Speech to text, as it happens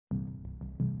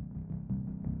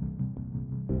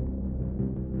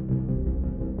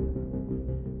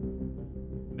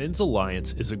Men's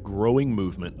Alliance is a growing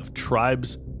movement of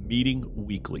tribes meeting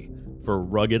weekly for a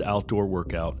rugged outdoor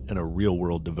workout and a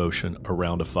real-world devotion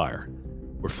around a fire.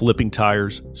 We're flipping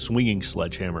tires, swinging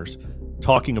sledgehammers,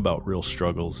 talking about real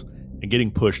struggles, and getting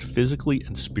pushed physically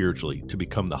and spiritually to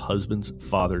become the husbands,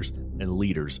 fathers, and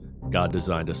leaders God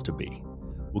designed us to be.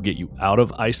 We'll get you out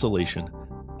of isolation,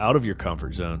 out of your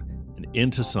comfort zone, and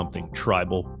into something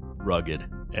tribal, rugged,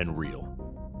 and real.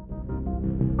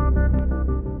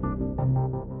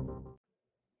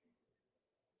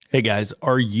 Hey guys,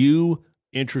 are you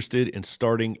interested in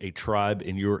starting a tribe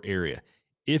in your area?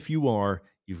 If you are,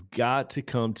 you've got to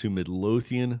come to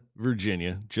Midlothian,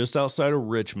 Virginia, just outside of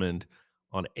Richmond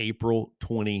on April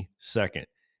 22nd.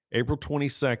 April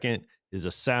 22nd is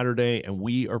a Saturday, and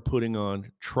we are putting on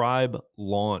tribe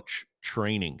launch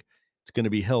training. It's going to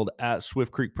be held at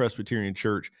Swift Creek Presbyterian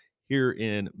Church here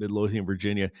in Midlothian,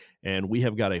 Virginia, and we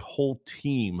have got a whole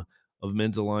team of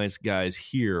Men's Alliance guys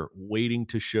here waiting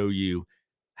to show you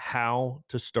how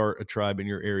to start a tribe in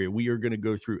your area. We are going to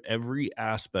go through every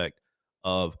aspect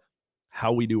of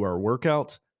how we do our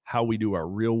workouts, how we do our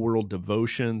real world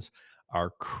devotions, our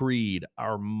creed,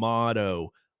 our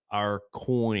motto, our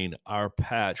coin, our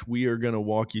patch. We are going to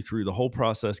walk you through the whole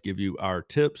process, give you our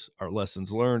tips, our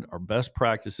lessons learned, our best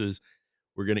practices.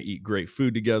 We're going to eat great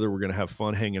food together. We're going to have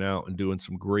fun hanging out and doing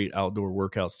some great outdoor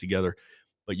workouts together.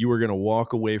 But you are going to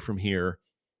walk away from here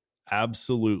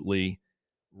absolutely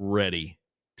ready,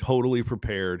 totally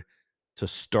prepared to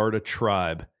start a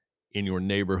tribe in your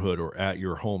neighborhood or at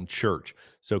your home church.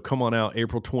 So come on out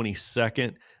April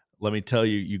 22nd. Let me tell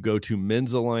you, you go to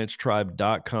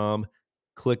men'salliancetribe.com,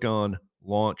 click on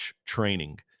launch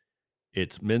training.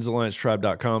 It's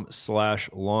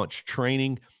men'salliancetribe.com/launch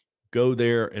training. Go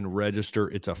there and register.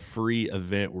 It's a free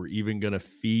event. We're even going to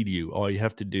feed you. All you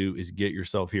have to do is get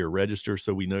yourself here, register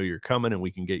so we know you're coming and we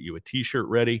can get you a t-shirt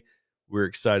ready. We're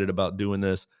excited about doing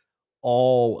this.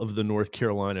 All of the North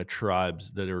Carolina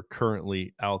tribes that are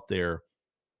currently out there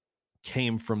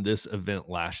came from this event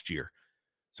last year.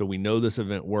 So we know this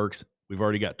event works. We've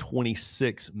already got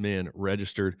 26 men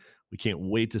registered. We can't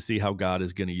wait to see how God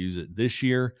is going to use it this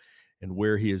year and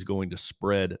where he is going to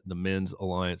spread the Men's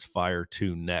Alliance fire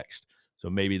to next. So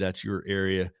maybe that's your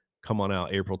area. Come on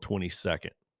out April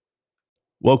 22nd.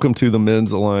 Welcome to the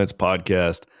Men's Alliance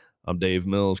podcast. I'm Dave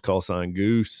Mills, call sign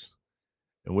Goose.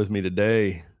 And with me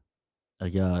today,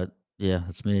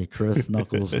 it's me, Chris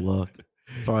Knuckles Luck.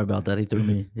 Sorry about that. He threw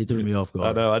me off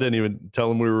guard. I know. I didn't even tell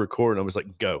him we were recording. I was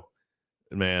like, go.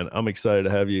 And man, I'm excited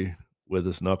to have you with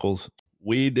us, Knuckles.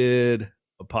 We did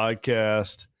a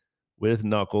podcast with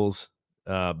Knuckles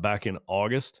back in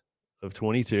August of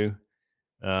 22.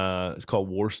 It's called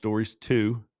War Stories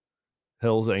 2,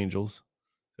 Hell's Angels.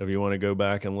 So if you want to go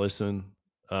back and listen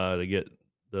to get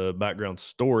the background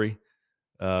story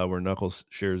where Knuckles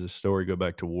shares his story, go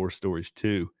back to War Stories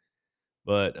 2.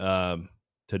 But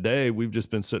today we've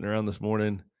just been sitting around this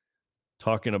morning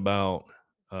talking about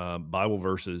Bible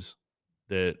verses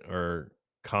that are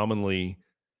commonly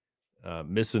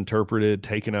misinterpreted,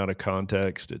 taken out of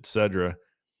context, etc.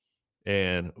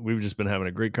 And we've just been having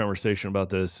a great conversation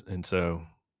about this. And so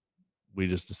we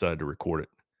just decided to record it.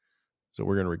 So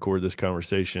we're going to record this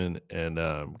conversation. And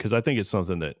because I think it's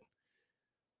something that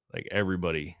like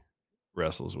everybody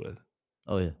wrestles with.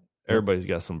 Oh, yeah. Everybody's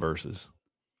got some verses.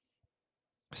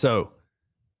 So,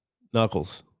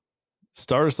 Knuckles,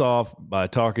 start us off by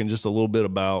talking just a little bit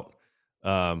about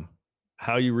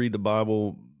how you read the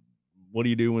Bible. What do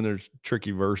you do when there's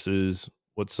tricky verses?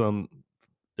 What's some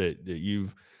that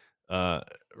you've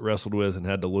wrestled with and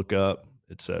had to look up,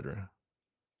 etc.?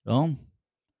 Well,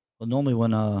 normally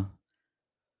when I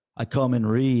come and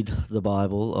read the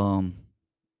Bible,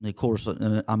 of course,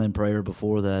 I'm in prayer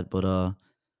before that, but I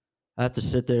have to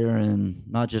sit there and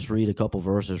not just read a couple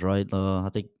verses, right?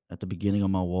 I think at the beginning of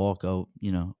my walk,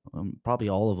 probably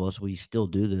all of us, we still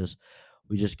do this.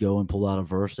 We just go and pull out a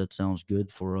verse that sounds good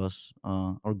for us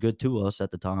or good to us at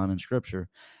the time in Scripture.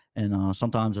 And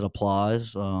sometimes it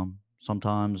applies.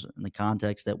 Sometimes in the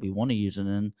context that we want to use it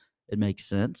in, it makes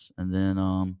sense. And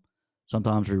then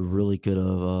sometimes we really could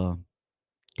have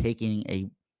taken a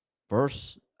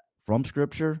verse from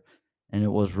Scripture and it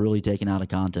was really taken out of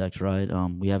context, right?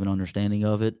 We have an understanding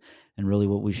of it. And really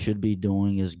what we should be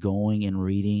doing is going and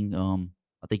reading. I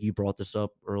think you brought this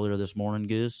up earlier this morning,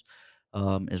 Goose.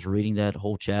 Is reading that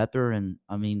whole chapter. And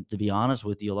I mean, to be honest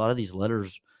with you, a lot of these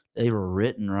letters, they were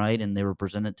written, right, and they were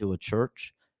presented to a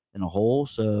church in a whole.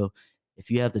 So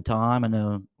if you have the time, I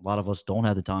know a lot of us don't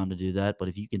have the time to do that, but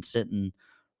if you can sit and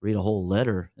read a whole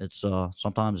letter, it's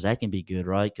sometimes that can be good,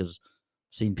 right? Because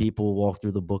I've seen people walk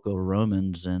through the book of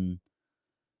Romans and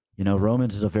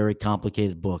Romans is a very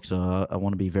complicated book, so I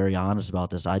want to be very honest about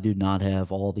this. I do not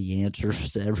have all the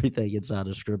answers to everything inside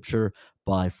of Scripture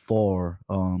by far.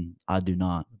 I do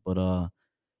not. But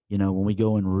when we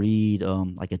go and read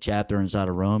like a chapter inside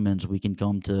of Romans, we can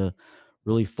come to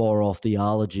really far off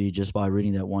theology just by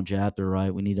reading that one chapter.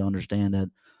 Right? We need to understand that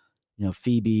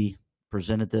Phoebe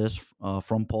presented this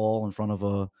from Paul in front of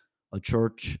a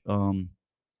church.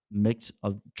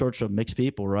 A church of mixed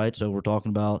people, right? So we're talking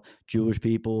about Jewish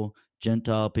people,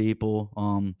 Gentile people.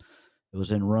 It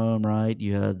was in Rome, right?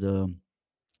 You had the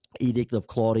Edict of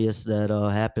Claudius that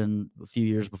happened a few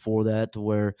years before that, to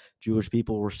where Jewish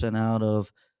people were sent out of,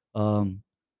 um,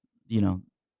 you know,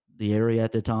 the area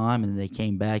at the time, and they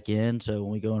came back in. So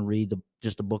when we go and read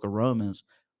just the book of Romans,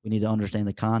 we need to understand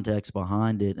the context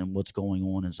behind it and what's going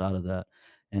on inside of that.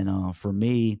 And for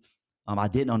me, I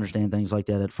didn't understand things like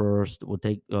that at first. Would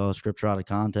take scripture out of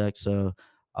context, so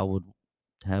I would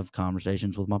have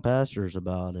conversations with my pastors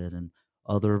about it and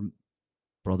other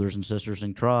brothers and sisters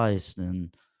in Christ,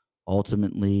 and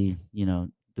ultimately,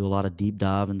 do a lot of deep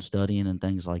dive and studying and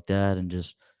things like that, and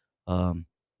just,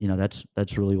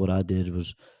 that's really what I did,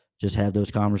 was just have those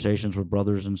conversations with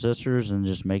brothers and sisters, and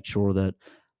just make sure that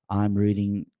I'm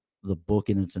reading the book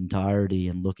in its entirety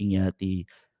and looking at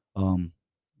um,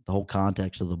 the whole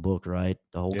context of the book, right?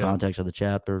 The whole Yeah, context of the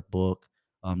chapter, book,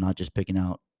 not just picking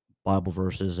out Bible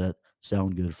verses that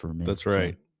sound good for me. that's So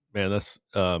right. Man,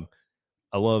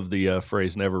 I love the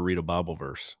phrase "never read a Bible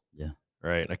verse." yeah,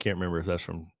 Right? I can't remember if that's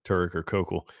from Turk or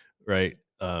Kokel, right?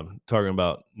 Talking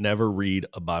about never read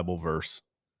a Bible verse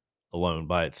alone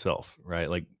by itself, right?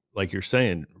 Like you're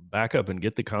saying, back up and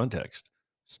get the context.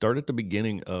 Start at the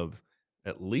beginning of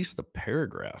at least the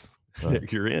paragraph right,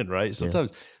 that you're in, right? yeah,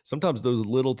 Sometimes those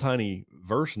little tiny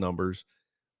verse numbers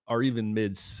are even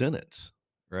mid sentence,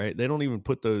 right? They don't even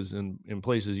put those in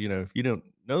places, if you don't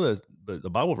know that, but the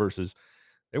Bible verses,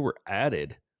 they were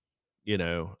added,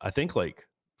 I think like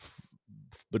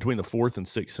between the 4th and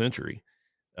 6th century,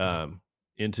 um,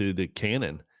 into the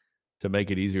canon to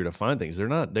make it easier to find things. They're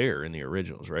not there in the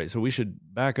originals, right? So we should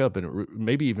back up and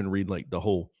maybe even read like the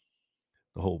whole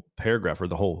paragraph or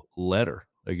the whole letter,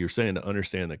 like you're saying, to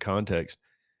understand the context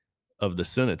of the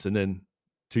sentence. And then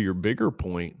to your bigger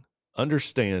point,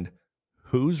 understand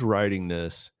who's writing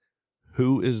this,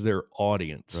 who is their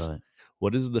audience, right,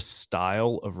 what is the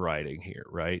style of writing here,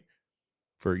 right?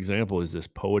 For example, is this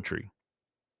poetry?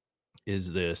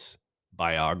 Is this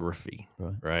biography,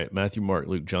 right, right? Matthew, Mark,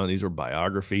 Luke, John, these are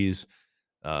biographies.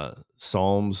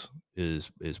 Psalms is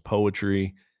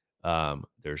poetry.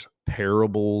 There's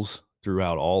parables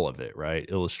throughout all of it, right?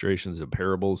 Illustrations of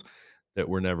parables that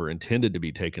were never intended to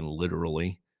be taken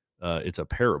literally. It's a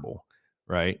parable,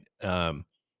 right? And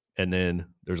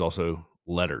then there's also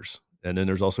letters, and then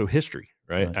there's also history,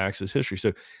 right? right. Acts is history.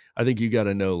 So I think you got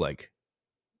to know, like,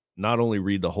 not only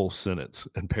read the whole sentence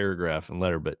and paragraph and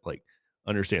letter, but like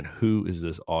understand who is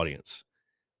this audience,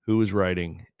 who is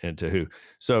writing and to who.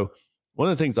 So one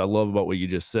of the things I love about what you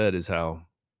just said is how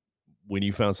when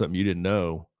you found something you didn't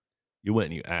know, you went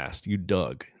and you asked, you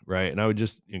dug, right? And I would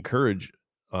just encourage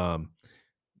um,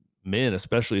 men,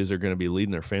 especially as they're going to be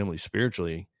leading their family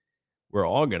spiritually, we're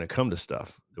all going to come to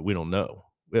stuff that we don't know.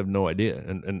 We have no idea.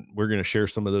 And we're going to share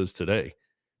some of those today.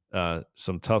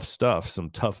 Some tough stuff, some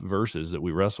tough verses that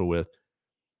we wrestle with.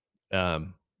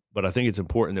 But I think it's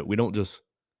important that we don't just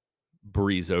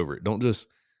breeze over it. Don't just,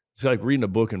 it's like reading a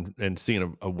book and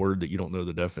seeing a word that you don't know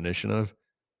the definition of.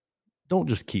 Don't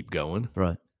just keep going,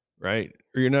 Right. right?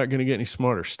 Or you're not going to get any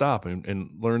smarter. Stop and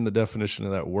learn the definition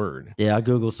of that word. Yeah, I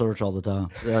Google search all the time.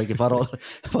 Like if I don't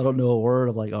if I don't know a word,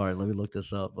 I'm like, all right, let me look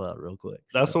this up real quick.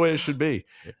 That's So the way it should be,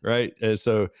 yeah. right? And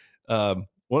so,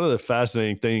 one of the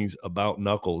fascinating things about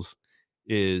Knuckles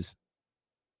is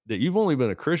that you've only been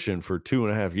a Christian for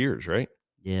 2.5 years, right?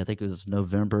 Yeah, I think it was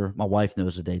November. My wife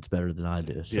knows the dates better than I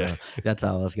do. Yeah. So that's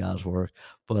how us guys work.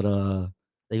 But I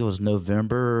think it was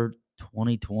November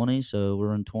 2020. So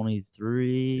we're in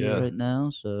 23 Yeah. right now.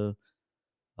 So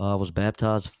I was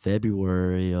baptized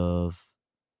February of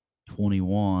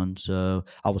 21. So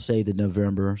I was saved in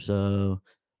November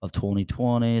of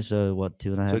 2020. So what,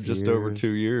 two and a So half just over years?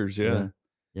 2 years. Yeah.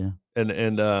 Yeah.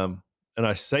 Yeah. And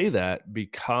I say that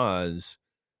because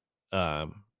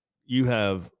um, you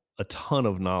have a ton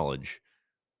of knowledge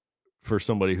for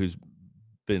somebody who's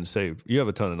been saved. You have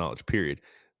a ton of knowledge, period.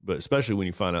 But especially when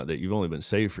you find out that you've only been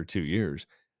saved for 2 years,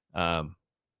 um,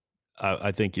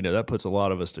 I think that puts a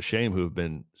lot of us to shame who have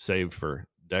been saved for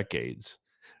decades,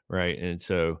 right? And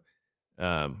so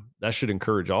that should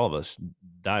encourage all of us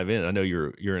dive in. I know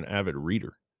you're an avid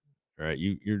reader, right?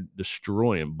 You're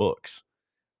destroying books,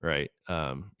 right?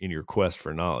 In your quest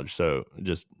for knowledge. So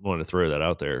just want to throw that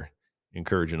out there,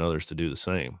 encouraging others to do the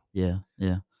same. Yeah,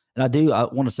 yeah. And I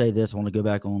wanna say this, I wanna go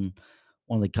back on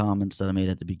one of the comments that I made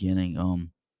at the beginning.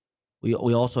 We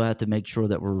also have to make sure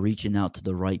that we're reaching out to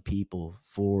the right people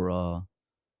for,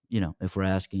 if we're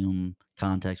asking them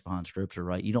context behind scripture,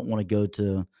 right? You don't wanna go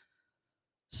to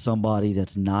somebody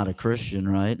that's not a Christian,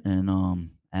 right?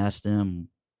 And ask them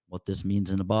what this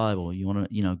means in the Bible. You want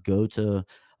to, go to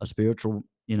a spiritual,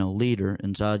 leader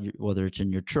inside your, whether it's in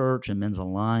your church and men's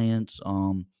alliance,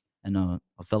 and a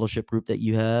fellowship group that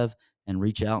you have, and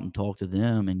reach out and talk to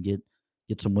them and get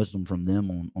some wisdom from them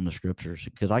on the scriptures.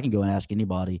 Because I can go and ask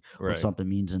anybody what Right. something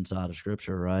means inside of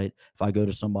scripture, right? If I go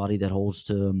to somebody that holds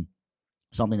to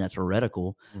something that's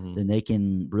heretical, Hmm. then they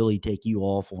can really take you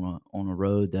off on a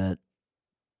road that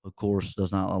of course,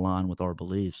 does not align with our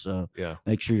beliefs. So Yeah.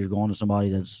 make sure you're going to somebody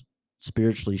that's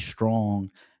spiritually strong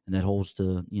and that holds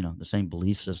to, the same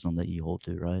belief system that you hold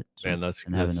to, right? Man, So,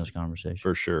 and having those conversations.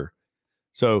 for sure.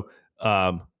 So,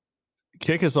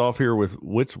 kick us off here with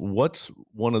what's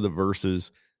one of the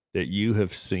verses that you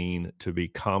have seen to be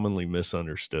commonly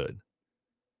misunderstood?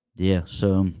 Yeah.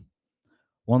 So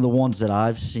one of the ones that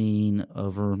I've seen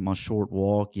over my short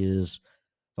walk is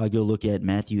if I go look at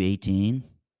Matthew 18,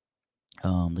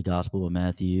 the Gospel of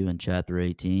Matthew in chapter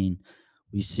 18,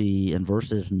 we see in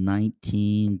verses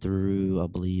 19 through, I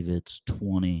believe it's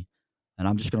 20. And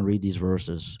I'm just going to read these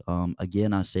verses.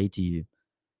 Again, I say to you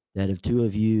that if two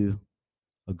of you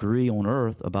agree on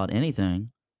earth about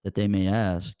anything that they may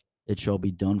ask, it shall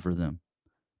be done for them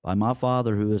by my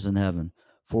Father who is in heaven.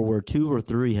 For where two or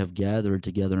three have gathered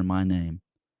together in my name,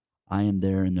 I am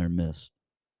there in their midst.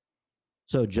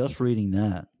 So just reading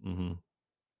that, Hmm.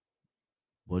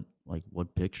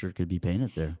 what picture could be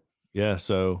painted there? Yeah.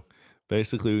 So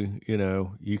basically,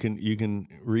 you can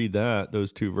read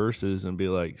those two verses and be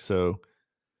like, so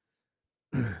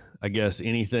I guess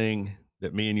anything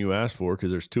that me and you ask for,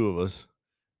 because there's two of us,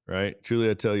 right? Truly,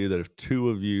 I tell you that if two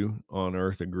of you on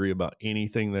earth agree about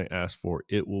anything they ask for,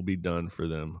 it will be done for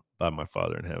them by my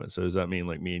Father in heaven. So does that mean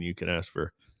like me and you can ask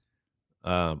for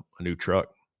a new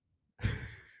truck?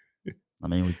 I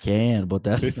mean, we can, but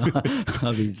that's not.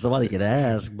 I mean, somebody could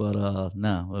ask, but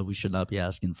no, we should not be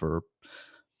asking for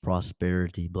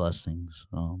prosperity blessings.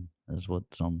 Is what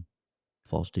some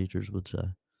false teachers would say.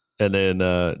 And then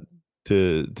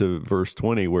to verse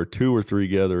 20, where two or three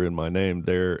gather in my name,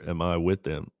 there am I with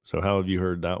them. So how have you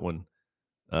heard that one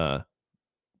uh,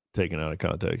 taken out of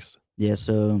context? Yeah.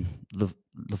 So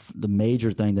the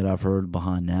major thing that I've heard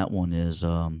behind that one is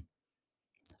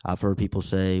I've heard people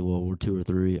say, "Well, where two or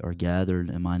three are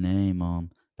gathered in my name,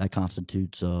 that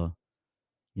constitutes a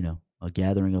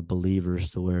gathering of believers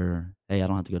to where, hey, I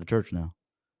don't have to go to church now.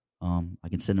 I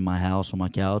can sit in my house on my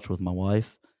couch with my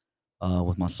wife,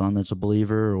 with my son that's a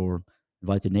believer, or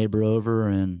invite the neighbor over,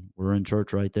 and we're in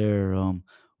church right there.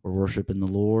 We're worshiping the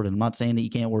Lord. And I'm not saying that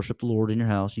you can't worship the Lord in your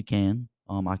house. You can.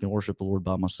 I can worship the Lord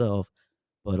by myself,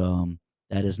 but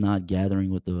that is not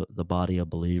gathering with the body of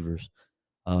believers.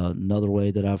 Another way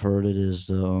that I've heard it is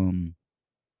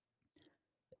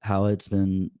how it's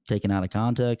been taken out of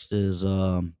context is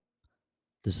to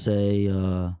say,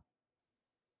 you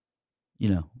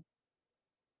know,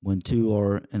 when two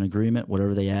are in agreement,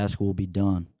 whatever they ask will be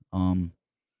done.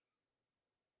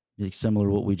 It's similar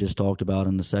to what we just talked about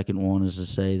in the second one is to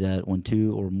say that when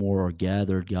two or more are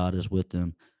gathered, God is with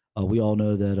them. We all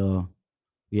know that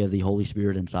we have the Holy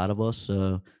Spirit inside of us.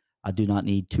 So I do not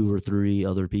need two or three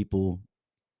other people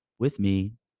with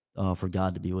me for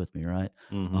God to be with me, right?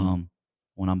 Hmm. Um,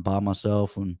 when I'm by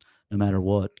myself, and no matter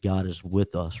what, God is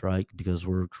with us, right? Because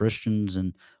we're Christians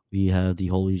and we have the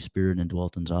Holy Spirit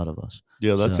indwelt inside of us.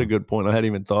 Yeah, that's a So, good point. I hadn't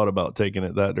even thought about taking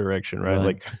it that direction, right? right.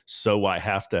 Like, so I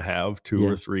have to have two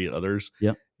or Yeah. three others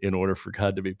Yep. in order for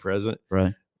God to be present.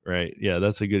 Right. Right. Yeah,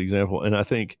 that's a good example. And I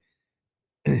think,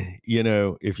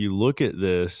 if you look at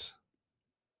this,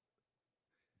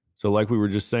 so like we were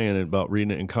just saying about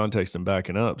reading it in context and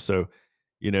backing up. So,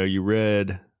 you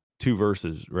read two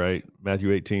verses, right?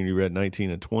 Matthew 18, you read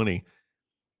 19 and 20.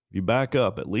 You back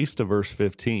up at least to verse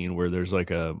 15, where there's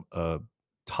like a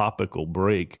topical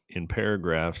break in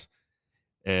paragraphs.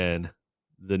 And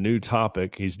the new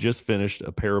topic, he's just finished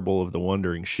a parable of the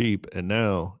wandering sheep. And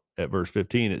now at verse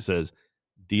 15, it says,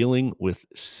 dealing with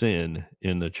sin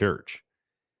in the church.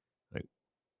 Like,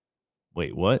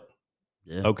 wait, what?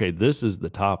 Yeah. Okay, this is the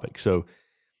topic. So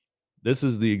this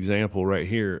is the example right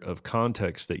here of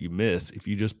context that you miss if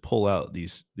you just pull out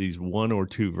these one or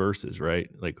two verses, right?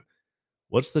 Like,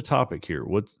 what's the topic here?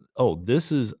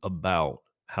 This is about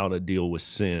how to deal with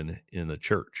sin in the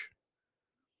church,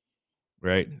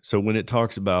 right? So when it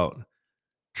talks about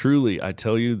Truly, I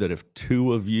tell you that if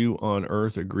two of you on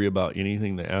earth agree about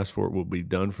anything they ask for, it will be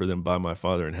done for them by my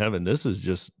Father in heaven. This is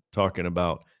just talking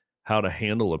about how to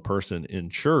handle a person in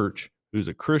church who's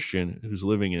a Christian, who's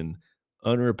living in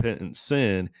unrepentant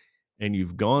sin, and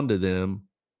you've gone to them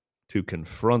to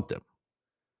confront them,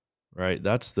 right?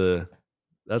 That's the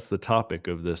topic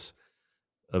of this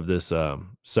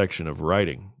section of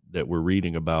writing that we're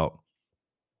reading about,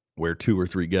 where two or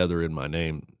three gather in my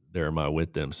name, there am I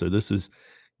with them. So this is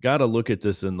got to look at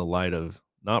this in the light of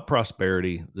not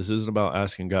prosperity. This isn't about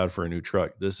asking God for a new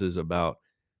truck. This is about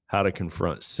how to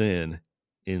confront sin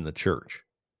in the church.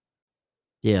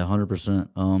 Yeah, 100%.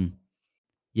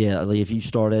 Yeah, like if you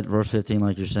start at verse 15,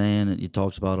 like you're saying, it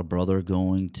talks about a brother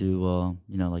going to,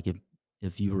 like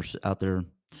if you were out there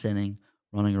sinning,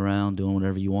 running around, doing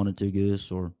whatever you wanted to,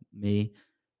 Goose or me,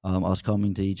 us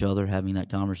coming to each other, having that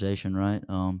conversation, right?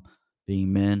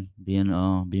 Being men, being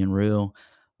real,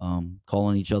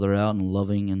 calling each other out in a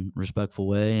loving and respectful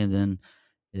way, and then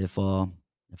if uh,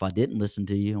 if I didn't listen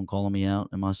to you and calling me out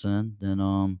in my sin, then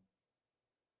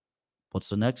what's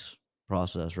the next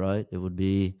process, right? It would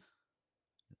be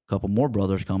couple more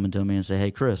brothers coming to me and say,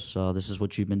 "Hey, Chris, this is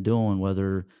what you've been doing."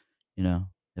 Whether,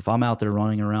 if I'm out there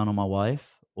running around on my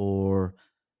wife or,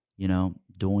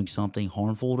 doing something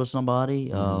harmful to somebody,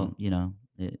 Mhm.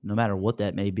 no matter what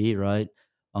that may be, right?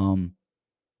 Um,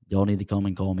 y'all need to come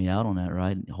and call me out on that,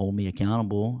 right? And hold me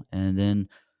accountable. And then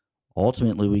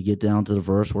ultimately, we get down to the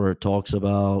verse where it talks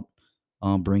about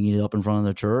bringing it up in front of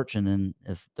the church. And then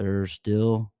if there's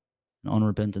still an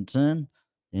unrepentant sin,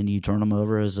 then you turn them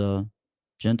over as a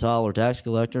Gentile or tax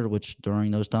collector, which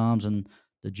during those times in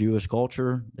the Jewish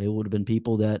culture, they would have been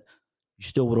people that you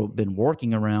still would have been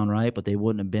working around, right? But they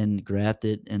wouldn't have been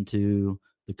grafted into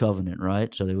the covenant,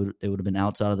 right? So they would have been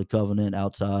outside of the covenant,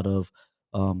 outside of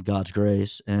God's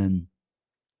grace, and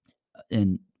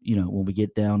when we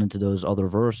get down into those other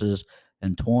verses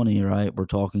and 20, right, we're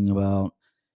talking about,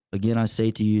 again, I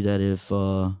say to you that if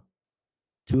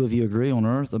two of you agree on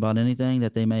earth about anything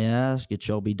that they may ask, it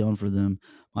shall be done for them.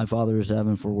 My Father is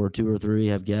heaven, for where two or three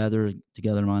have gathered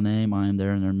together in my name, I am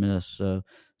there in their midst. So,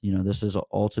 this is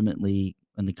ultimately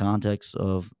in the context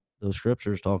of those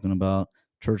scriptures talking about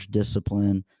church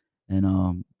discipline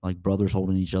and like brothers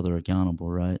holding each other accountable,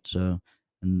 right? So,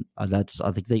 and I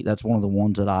think that's one of the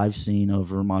ones that I've seen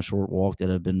over my short walk that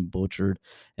have been butchered,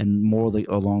 and more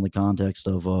along the context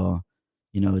of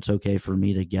it's okay for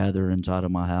me to gather inside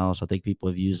of my house. I think people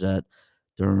have used that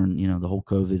during, the whole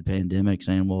COVID pandemic,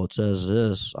 saying, "Well, it says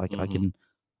this. Mhm.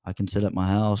 I can sit at my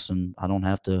house and I don't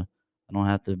have to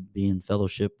be in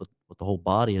fellowship with the whole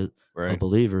body of Right.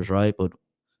 believers, right?" But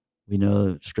we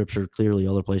know Scripture clearly,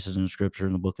 other places in Scripture,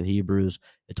 in the book of Hebrews,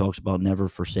 it talks about never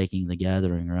forsaking the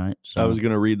gathering, right? I was So,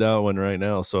 gonna read that one right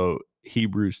now. So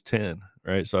Hebrews 10,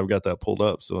 right? So I've got that pulled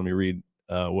up. So let me read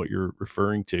what you're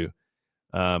referring to.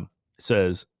 It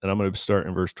says, and I'm going to start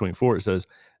in verse 24. It says,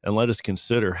 "And let us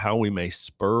consider how we may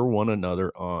spur one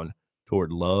another on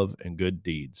toward love and good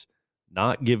deeds,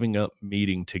 not giving up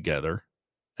meeting together,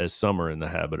 as some are in the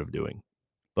habit of doing,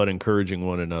 but encouraging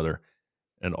one another,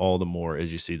 and all the more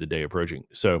as you see the day approaching."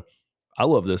 So I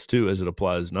love this too, as it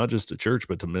applies not just to church,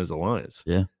 but to Men's Alliance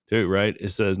yeah, too, right? It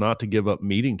says not to give up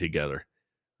meeting together,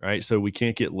 right? So we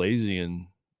can't get lazy and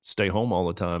stay home all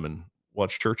the time and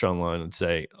watch church online and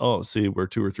say, "Oh, see, where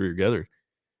two or three are gathered,"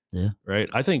 yeah, right?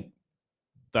 I think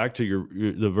back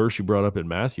to the verse you brought up in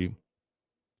Matthew,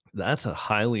 that's a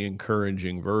highly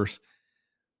encouraging verse.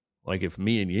 Like if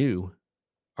me and you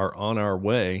are on our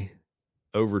way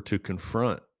over to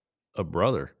confront a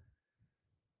brother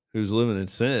who's living in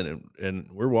sin,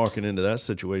 and we're walking into that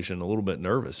situation a little bit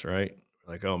nervous, right?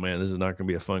 Like, oh man, this is not going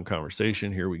to be a fun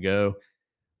conversation. Here we go.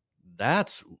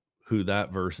 That's who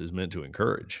that verse is meant to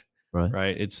encourage, right,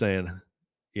 right? It's saying,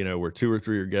 where two or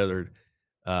three are gathered,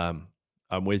 um,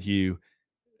 I'm with you,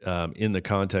 in the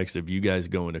context of you guys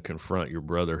going to confront your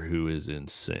brother who is in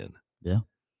sin. yeah,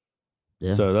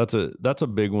 yeah, So that's a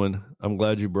big one. I'm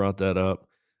glad you brought that up.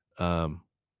 Um,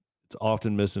 it's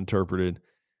often misinterpreted,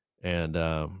 and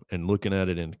looking at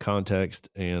it in context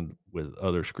and with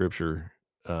other scripture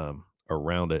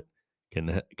around it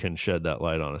can shed that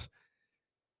light on us.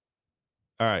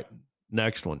 All right,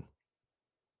 next one.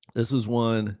 This is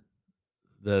one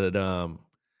that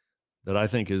that I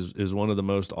think is one of the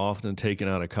most often taken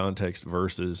out of context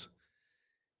verses.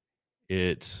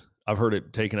 It's I've heard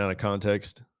it taken out of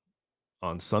context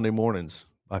on Sunday mornings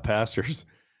by pastors,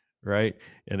 right?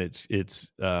 And it's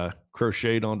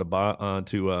crocheted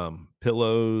onto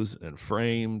pillows and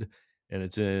framed, and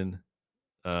it's in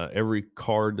every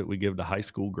card that we give to high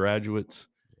school graduates.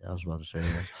 yeah. I was about to say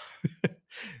that.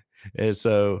 And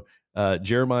so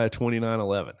Jeremiah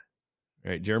 29:11.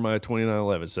 Right? Jeremiah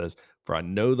 29:11 says, "For I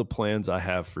know the plans I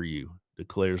have for you,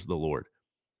 declares the Lord,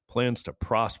 plans to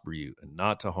prosper you and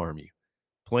not to harm you,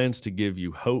 plans to give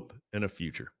you hope and a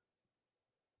future."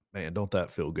 Man, don't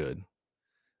that feel good?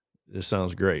 This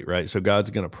sounds great, right? So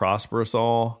God's going to prosper us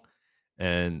all,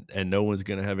 and no one's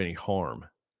going to have any harm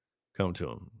come to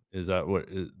them. Is that what?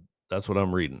 That's what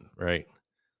I'm reading, right?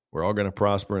 We're all going to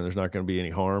prosper, and there's not going to be any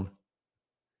harm.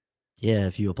 Yeah,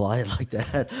 if you apply it like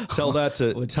that. Tell that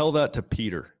to Would- tell that to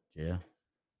Peter, yeah,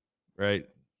 right?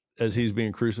 As he's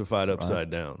being crucified right. upside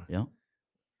down, Yeah.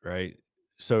 right?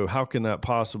 So how can that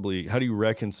possibly? How do you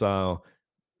reconcile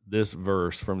this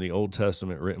verse from the Old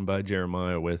Testament written by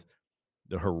Jeremiah with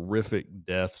the horrific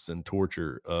deaths and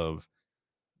torture of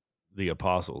the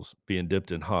apostles, being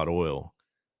dipped in hot oil,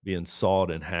 being sawed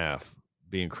in half,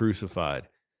 being crucified,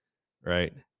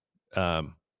 right?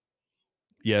 Um,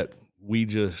 Yet we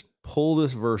just pull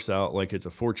this verse out like it's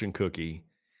a fortune cookie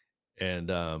and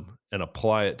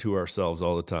apply it to ourselves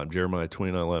all the time. Jeremiah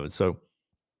 29:11. So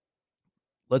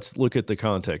let's look at the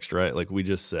context, right? Like we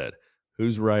just said,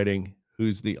 who's writing,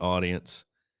 who's the audience.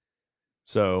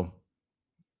 So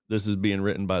this is being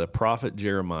written by the prophet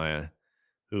Jeremiah,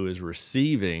 who is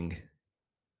receiving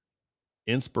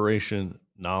inspiration,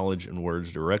 knowledge, and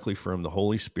words directly from the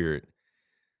Holy Spirit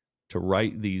to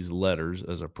write these letters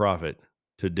as a prophet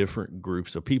to different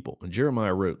groups of people. And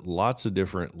Jeremiah wrote lots of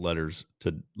different letters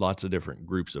to lots of different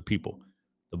groups of people.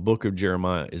 The book of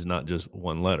Jeremiah is not just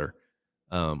one letter,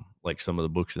 like some of the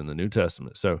books in the New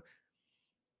Testament. So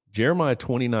Jeremiah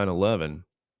 29:11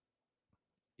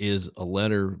 is a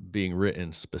letter being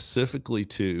written specifically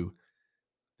to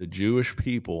the Jewish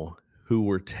people who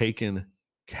were taken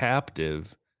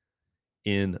captive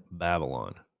in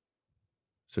Babylon.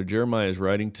 So Jeremiah is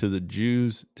writing to the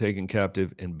Jews taken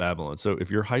captive in Babylon. So if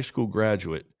your high school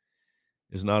graduate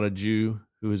is not a Jew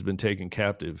who has been taken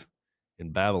captive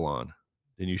in Babylon,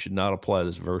 then you should not apply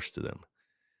this verse to them,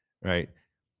 right?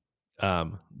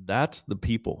 That's the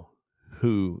people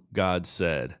who God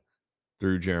said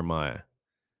through Jeremiah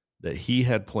that he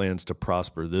had plans to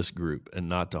prosper this group and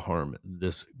not to harm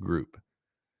this group.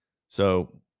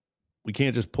 So we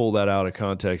can't just pull that out of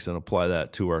context and apply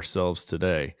that to ourselves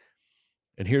today.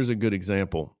 And here's a good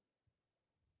example.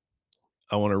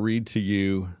 I want to read to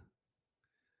you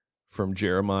from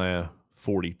Jeremiah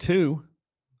 42.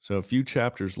 So a few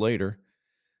chapters later,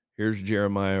 here's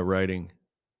Jeremiah writing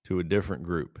to a different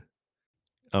group.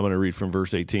 I'm going to read from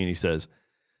verse 18. He says,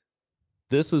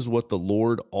 "This is what the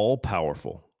Lord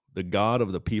all-powerful, the God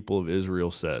of the people of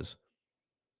Israel says,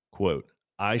 quote,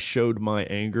 I showed my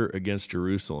anger against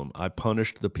Jerusalem. I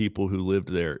punished the people who lived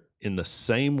there. In the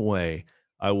same way,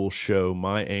 I will show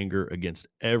my anger against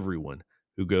everyone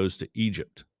who goes to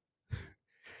Egypt.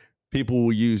 People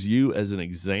will use you as an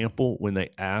example when they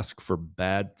ask for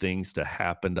bad things to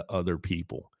happen to other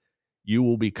people. You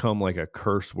will become like a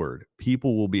curse word.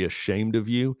 People will be ashamed of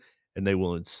you and they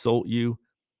will insult you,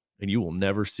 and you will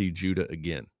never see Judah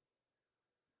again."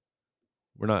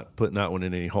 We're not putting that one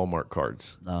in any Hallmark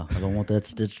cards. No, I don't want that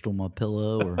stitched on my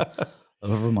pillow or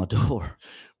over my door.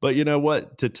 But you know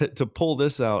what? To pull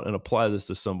this out and apply this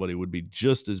to somebody would be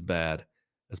just as bad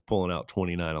as pulling out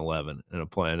 29:11 and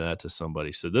applying that to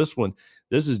somebody. So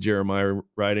this is Jeremiah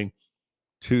writing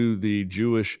to the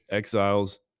Jewish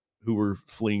exiles who were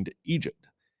fleeing to Egypt.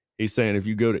 He's saying, if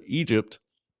you go to Egypt,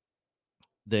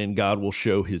 then God will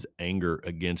show his anger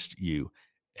against you,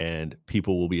 and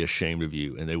people will be ashamed of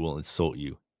you and they will insult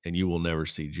you, and you will never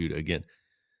see Judah again.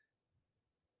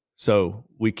 So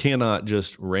we cannot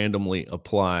just randomly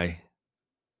apply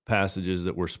passages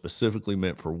that were specifically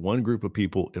meant for one group of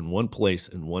people in one place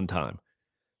in one time.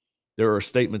 There are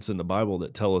statements in the Bible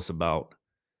that tell us about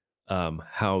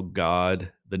how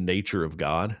God, the nature of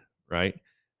God, right?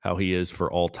 How he is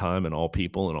for all time and all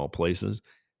people and all places.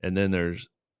 And then there's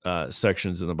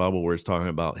sections in the Bible where it's talking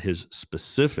about his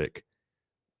specific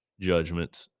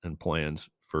judgments and plans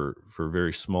for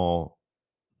very small,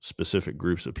 specific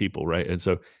groups of people, right? And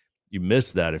so you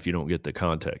miss that if you don't get the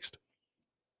context.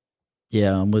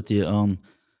 Yeah, I'm with you.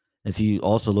 If you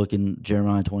also look in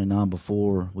Jeremiah 29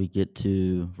 before we get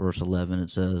to verse 11, it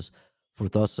says, "For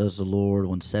thus says the Lord,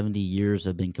 when 70 years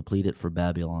have been completed for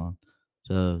Babylon."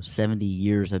 So 70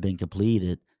 years have been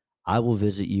completed. I will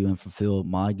visit you and fulfill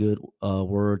my good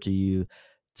word to you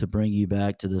to bring you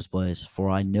back to this place. For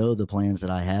I know the plans that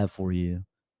I have for you,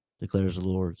 declares the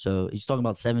Lord. So he's talking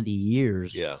about 70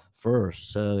 years Yeah.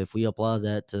 first. So if we apply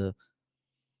that to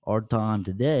our time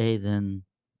today, then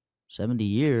 70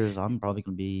 years, I'm probably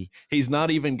going to be He's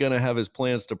not even going to have his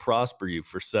plans to prosper you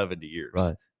for 70 years.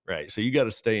 right. Right. So you got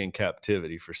to stay in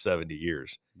captivity for 70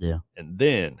 years. Yeah. And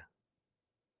then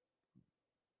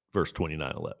verse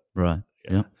 29:11. Right.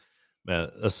 Yeah. Yep.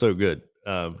 Man, that's so good.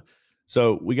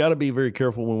 So we got to be very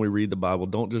careful when we read the Bible.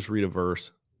 Don't just read a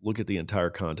verse. Look at the entire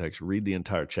context. Read the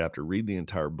entire chapter. Read the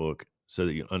entire book so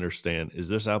that you understand, is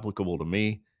this applicable to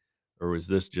me, or is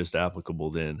this just applicable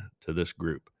then to this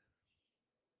group?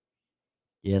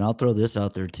 Yeah, and I'll throw this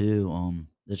out there too.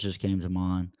 This just came to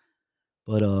mind,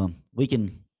 but we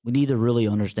need to really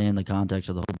understand the context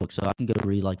of the whole book. So I can go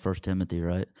read like First Timothy,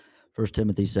 right? First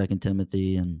Timothy, Second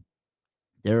Timothy, and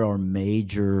there are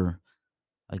major,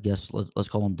 I guess let's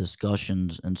call them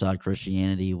discussions inside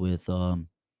Christianity with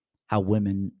how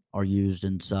women are used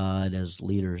inside as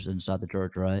leaders inside the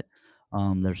church, right?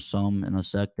 There's some in a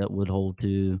sect that would hold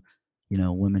to,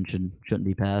 women shouldn't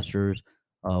be pastors,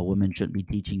 women shouldn't be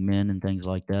teaching men and things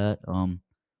like that.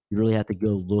 You really have to go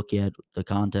look at the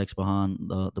context behind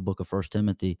the book of First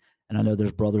Timothy, and I know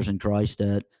there's brothers in Christ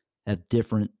that have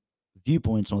different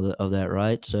viewpoints of that,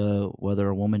 right? So whether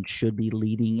a woman should be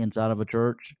leading inside of a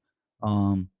church,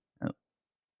 um,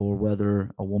 or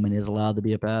whether a woman is allowed to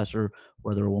be a pastor,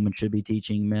 whether a woman should be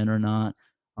teaching men or not.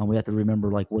 We have to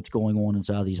remember like what's going on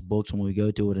inside these books when we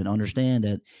go to it, and understand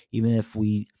that even if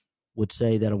we would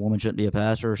say that a woman shouldn't be a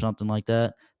pastor or something like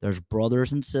that, there's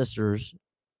brothers and sisters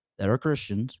that are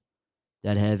Christians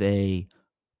that have a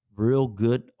real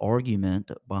good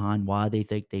argument behind why they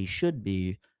think they should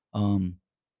be um,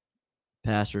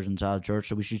 pastors inside the church.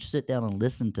 So we should sit down and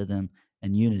listen to them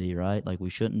in unity, right? Like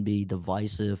we shouldn't be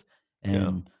divisive. Yeah.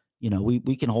 And,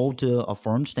 we can hold to a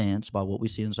firm stance by what we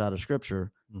see inside of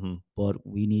scripture, Mm-hmm. but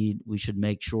we should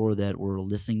make sure that we're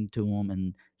listening to them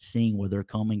and seeing where they're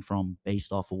coming from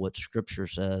based off of what scripture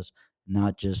says,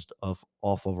 not just off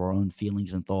of our own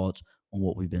feelings and thoughts on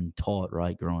what we've been taught,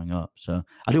 right, growing up. So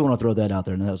I do want to throw that out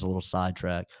there. And that was a little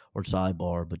sidetrack or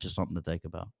sidebar, but just something to think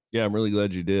about. Yeah, I'm really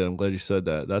glad you did. I'm glad you said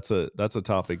that. That's a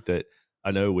topic that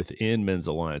I know within Men's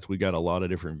Alliance we got a lot of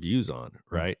different views on,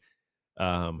 right?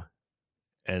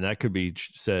 And that could be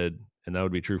said, and that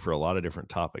would be true for a lot of different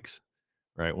topics,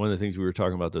 right? One of the things we were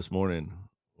talking about this morning,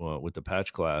 with the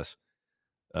patch class,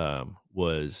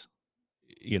 was,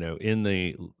 in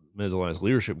the Men's Alliance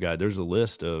Leadership Guide, there's a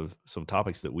list of some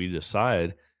topics that we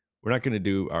decide we're not going to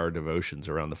do our devotions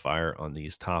around the fire on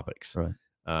these topics,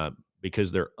 Right.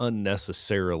 because they're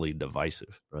unnecessarily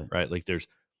divisive, right? Like there's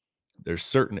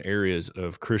certain areas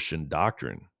of Christian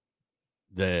doctrine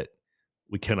that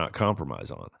we cannot compromise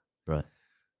on,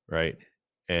 right?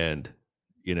 And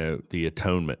the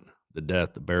atonement, the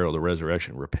death, the burial, the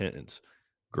resurrection, repentance,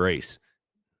 grace,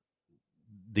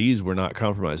 these we're not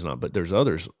compromising on. But there's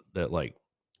others that, like,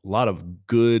 a lot of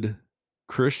good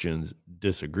Christians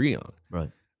disagree on,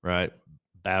 right?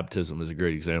 Baptism is a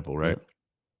great example, right?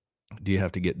 Do you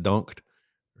have to get dunked,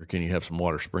 or can you have some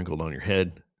water sprinkled on your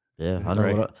head? Yeah, I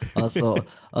know what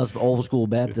us old school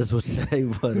Baptists would say,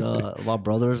 but my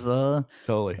brothers,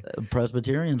 Totally.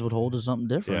 Presbyterians would hold to something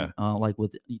different. Like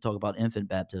with you talk about infant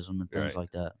baptism and things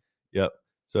like that. Yep.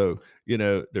 So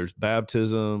there's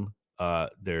baptism.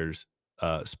 There's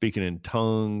speaking in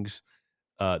tongues.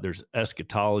 There's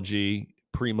eschatology,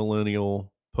 premillennial,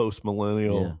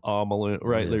 postmillennial, amillennial.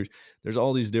 Right. Yeah. There's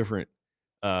all these different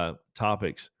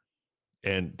topics,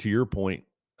 and to your point,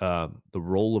 the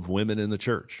role of women in the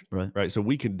church, right? So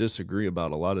we can disagree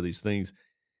about a lot of these things,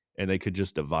 and they could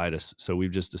just divide us. So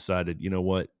we've just decided, you know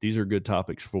what, these are good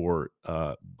topics for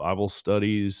Bible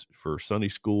studies, for Sunday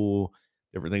school,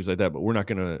 different things like that. But we're not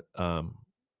going to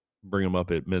bring them up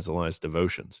at Men's Alliance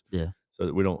devotions, so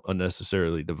that we don't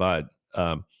unnecessarily divide.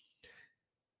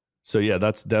 So yeah,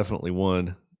 that's definitely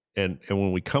one. And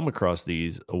when we come across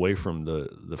these away from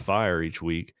the fire each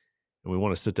week, and we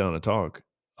want to sit down and talk,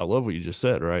 I love what you just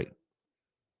said, right?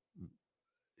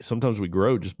 Sometimes we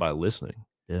grow just by listening.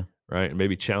 Right. And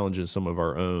maybe challenging some of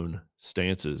our own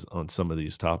stances on some of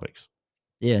these topics.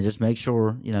 Yeah. Just make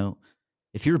sure,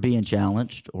 if you're being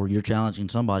challenged or you're challenging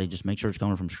somebody, just make sure it's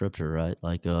coming from scripture, right?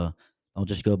 Like, don't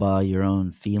just go by your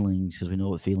own feelings, because we know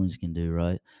what feelings can do,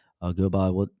 right? Go by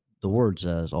what the word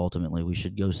says. Ultimately, we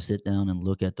should go sit down and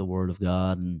look at the word of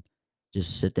God and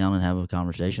just sit down and have a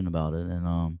conversation about it,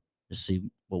 and just see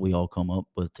what we all come up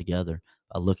with together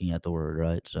by looking at the word,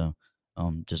 right? So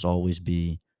just always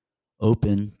be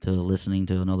open to listening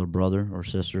to another brother or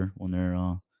sister when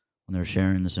they're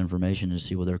sharing this information, to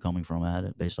see where they're coming from at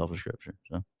it based off of scripture.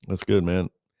 So that's good, man.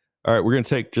 All right, we're going to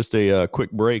take just a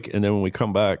quick break, and then when we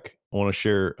come back, I want to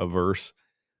share a verse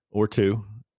or two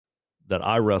that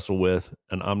I wrestle with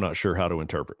and I'm not sure how to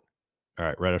interpret. All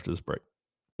right, right after this break.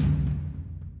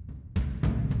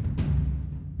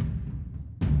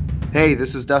 Hey,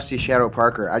 this is Dusty Shadow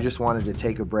Parker. I just wanted to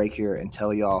take a break here and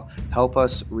tell y'all, help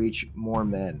us reach more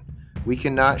men. We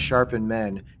cannot sharpen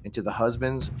men into the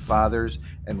husbands, fathers,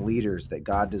 and leaders that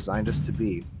God designed us to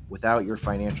be without your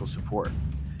financial support.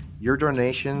 Your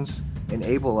donations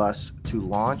enable us to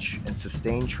launch and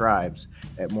sustain tribes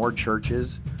at more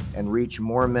churches and reach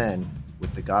more men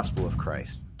with the gospel of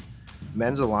Christ.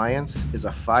 Men's Alliance is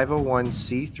a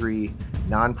 501c3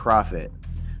 nonprofit,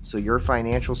 so your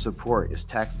financial support is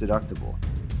tax deductible.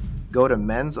 Go to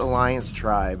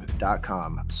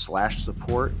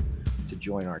mensalliancetribe.com/support to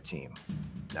join our team.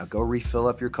 Now go refill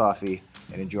up your coffee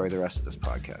and enjoy the rest of this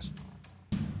podcast.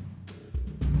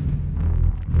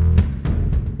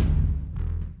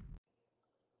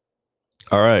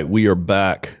 All right, we are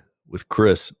back with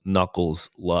Chris Knuckles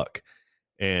Luck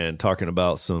and talking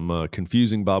about some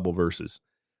confusing Bible verses,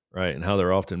 right, and how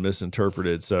they're often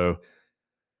misinterpreted. So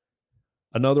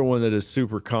another one that is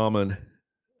super common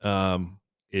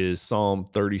is Psalm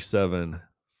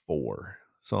 37:4.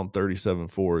 Psalm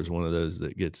 37:4 is one of those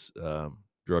that gets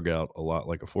drug out a lot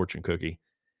like a fortune cookie. It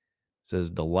says,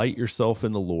 "Delight yourself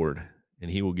in the Lord, and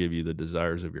he will give you the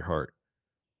desires of your heart."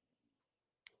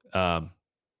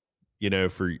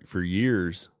 For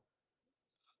years,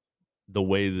 the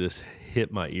way this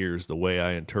hit my ears, the way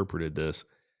I interpreted this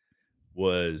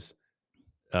was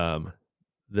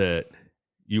that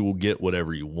you will get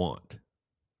whatever you want,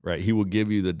 right? He will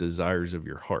give you the desires of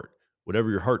your heart.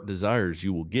 Whatever your heart desires,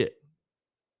 you will get.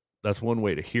 That's one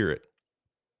way to hear it.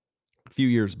 A few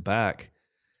years back,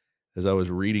 as I was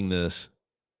reading this,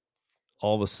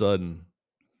 all of a sudden,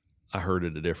 I heard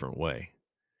it a different way,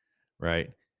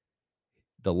 right?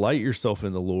 Delight yourself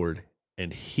in the Lord,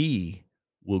 and he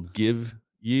will give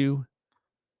you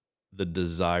the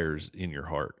desires in your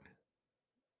heart.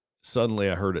 Suddenly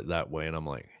I heard it that way, and I'm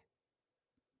like,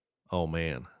 oh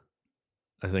man,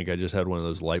 I think I just had one of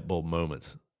those light bulb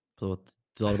moments. So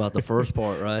it's all about the first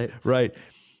part, right? Right.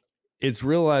 It's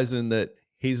realizing that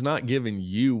he's not giving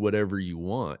you whatever you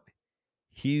want.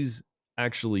 He's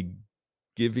actually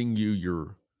giving you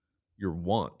your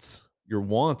wants. Your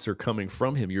wants are coming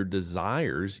from him. Your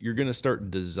desires, you're going to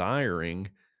start desiring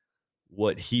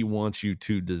what he wants you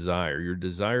to desire. Your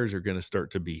desires are going to start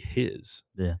to be his.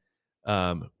 Yeah.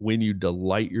 When you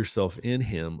delight yourself in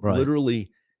him, Right.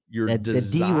 literally your The D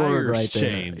word desires right there.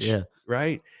 change. Yeah.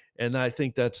 Right. And I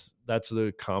think that's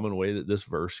the common way that this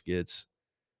verse gets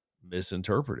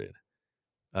misinterpreted.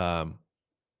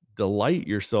 Delight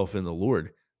yourself in the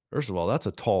Lord. First of all, that's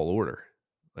a tall order.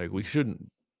 Like, we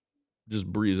shouldn't just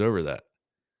breeze over that.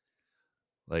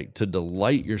 Like, to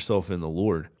delight yourself in the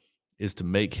Lord is to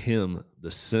make him the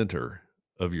center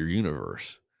of your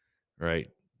universe,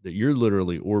 right? That you're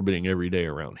literally orbiting every day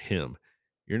around him.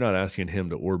 You're not asking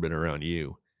him to orbit around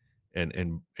you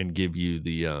and give you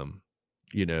the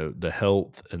the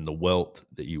health and the wealth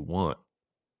that you want.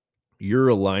 You're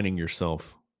aligning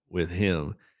yourself with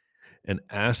him and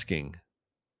asking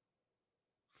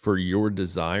for your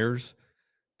desires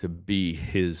to be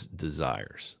his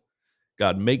desires.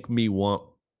 God, make me want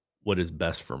what is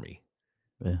best for me.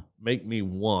 Yeah. Make me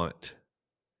want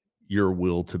your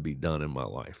will to be done in my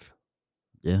life.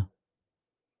 Yeah.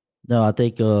 No, I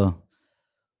think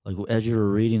like as you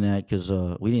were reading that, because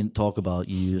we didn't talk about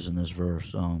you using this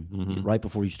verse. Mhm. Right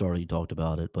before you started, you talked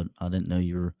about it, but I didn't know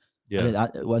you were. Yeah.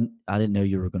 I didn't know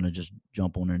you were going to just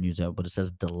jump on there and use that. But it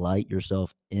says, "Delight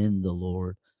yourself in the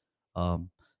Lord."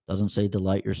 Doesn't say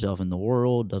delight yourself in the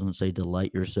world. Doesn't say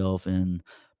delight yourself in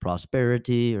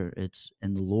prosperity, or it's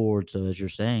in the Lord. So as you're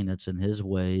saying, that's in His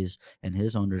ways and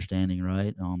His understanding,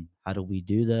 right? How do we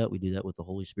do that? We do that with the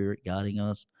Holy Spirit guiding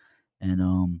us,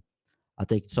 and I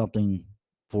think it's something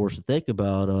for us to think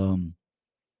about. And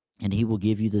He will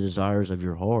give you the desires of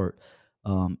your heart.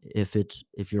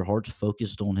 If your heart's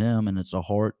focused on Him and it's a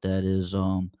heart that is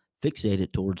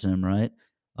fixated towards Him, right?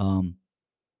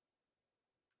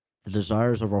 The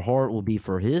desires of our heart will be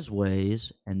for his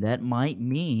ways, and that might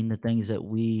mean the things that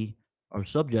we are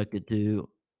subjected to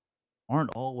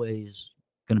aren't always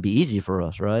going to be easy for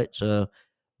us, right? So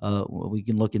we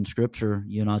can look in scripture.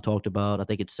 You and I talked about, I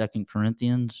think it's Second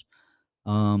Corinthians,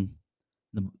 in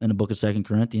the book of Second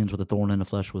Corinthians, with a thorn in the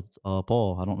flesh with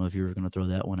Paul. I don't know if you were going to throw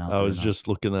that one out I there or was not. just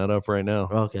looking that up right now.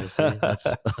 Okay, see, that's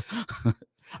I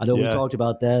know we Yeah. talked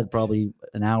about that probably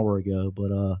an hour ago,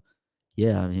 but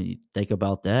yeah, I mean, you think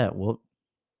about that. What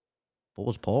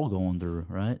was Paul going through,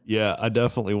 right? Yeah, I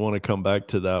definitely want to come back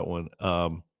to that one.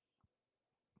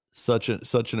 Such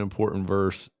an important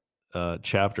verse,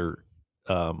 chapter.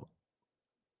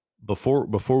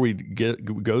 Before we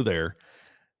go there,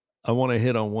 I want to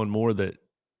hit on one more that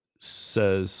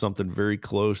says something very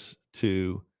close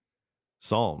to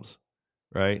Psalms,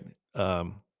 right?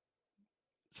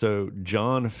 So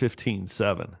John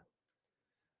 15:7.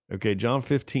 Okay, John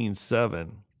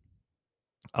 15:7.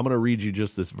 I'm going to read you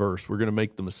just this verse. We're going to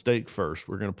make the mistake first.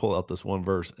 We're going to pull out this one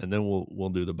verse, and then we'll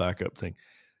do the backup thing.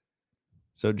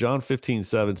 So John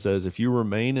 15:7 says, "If you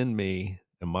remain in me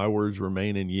and my words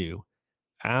remain in you,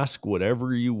 ask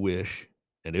whatever you wish,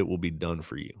 and it will be done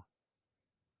for you."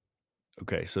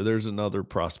 Okay, so there's another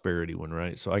prosperity one,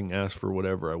 right? So I can ask for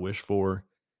whatever I wish for.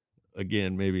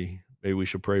 Again, maybe we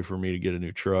should pray for me to get a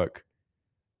new truck,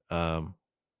 um,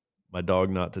 my dog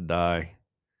not to die,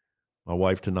 my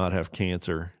wife to not have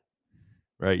cancer,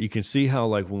 right? You can see how,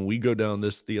 like, when we go down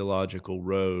this theological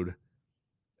road,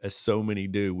 as so many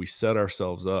do, we set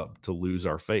ourselves up to lose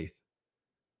our faith,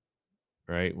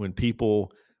 right? When people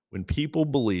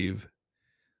believe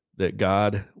that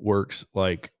God works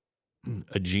like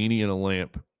a genie in a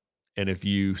lamp, and if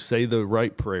you say the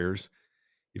right prayers,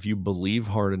 if you believe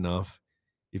hard enough,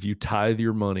 if you tithe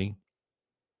your money,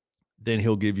 then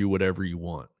he'll give you whatever you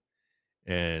want.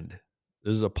 And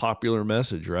this is a popular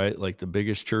message, right? Like the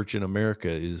biggest church in America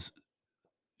is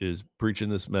preaching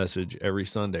this message every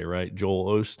Sunday, right?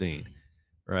 Joel Osteen,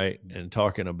 right? And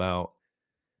talking about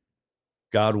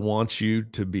God wants you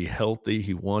to be healthy.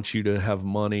 He wants you to have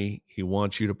money. He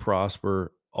wants you to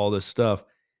prosper, all this stuff.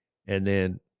 And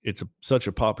then such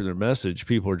a popular message,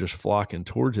 people are just flocking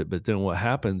towards it. But then what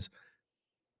happens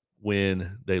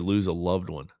when they lose a loved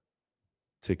one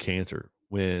to cancer?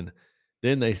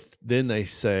 Then they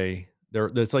say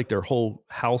that's like their whole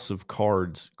house of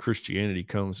cards. Christianity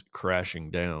comes crashing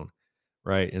down,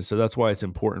 right? And so that's why it's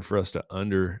important for us to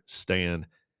understand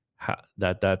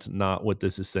that's not what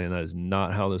this is saying. That is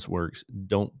not how this works.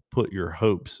 Don't put your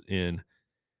hopes in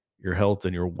your health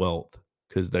and your wealth,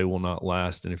 because they will not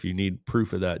last. And if you need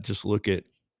proof of that, just look at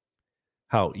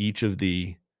how each of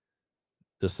the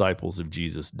disciples of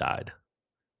Jesus died.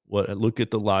 Look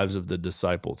at the lives of the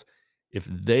disciples. If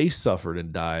they suffered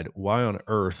and died, why on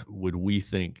earth would we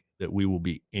think that we will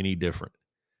be any different?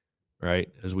 Right?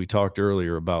 As we talked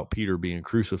earlier about Peter being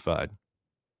crucified,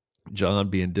 John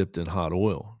being dipped in hot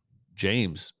oil,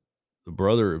 James, the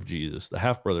brother of Jesus, the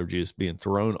half brother of Jesus, being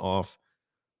thrown off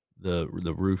the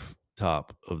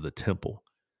rooftop of the temple.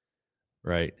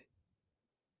 Right?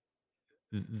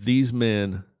 These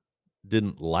men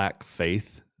didn't lack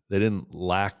faith. They didn't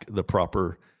lack the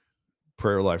proper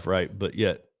prayer life, right? But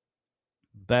yet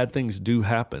bad things do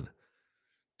happen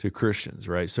to Christians,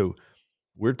 right? So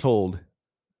we're told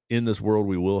in this world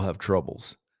we will have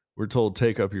troubles. We're told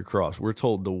take up your cross. We're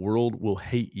told the world will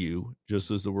hate you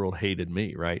just as the world hated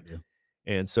me, right? Yeah.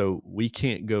 And so we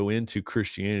can't go into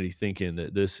Christianity thinking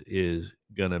that this is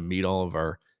going to meet all of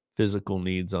our physical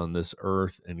needs on this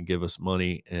earth and give us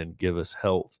money and give us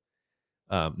health.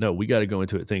 No, we got to go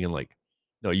into it thinking like,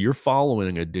 no, you're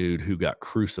following a dude who got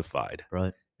crucified,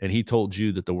 Right. and he told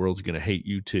you that the world's going to hate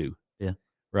you too. Yeah.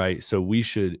 Right. So we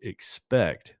should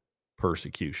expect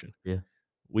persecution. Yeah.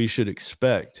 We should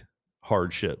expect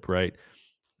hardship. Right.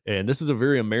 And this is a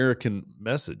very American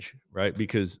message, right?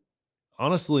 Because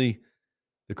honestly,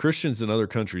 the Christians in other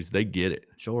countries, they get it.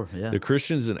 Sure. Yeah. The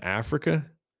Christians in Africa,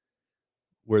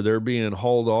 where they're being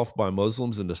hauled off by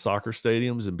Muslims into soccer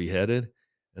stadiums and beheaded,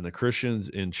 and the Christians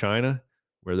in China,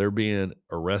 where they're being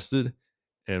arrested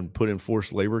and put in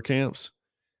forced labor camps,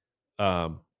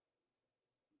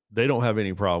 they don't have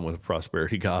any problem with the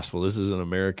prosperity gospel. This is an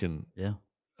American Yeah.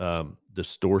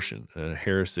 distortion and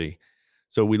heresy.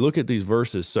 So we look at these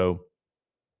verses. So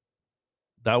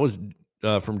that was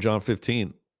from John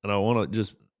 15. And I want to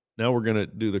just, now we're going to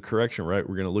do the correction, right?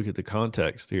 We're going to look at the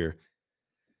context here.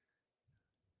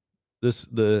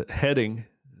 The heading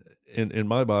in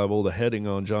my Bible, the heading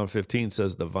on John 15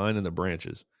 says the vine and the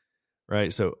branches,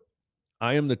 right? So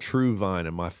I am the true vine,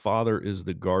 and my Father is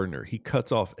the gardener. He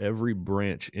cuts off every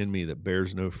branch in me that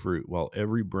bears no fruit, while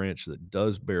every branch that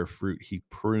does bear fruit, he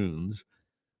prunes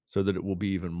so that it will be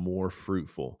even more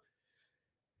fruitful.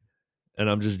 And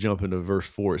I'm just jumping to verse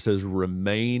 4. It says,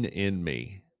 remain in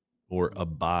me, or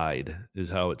abide is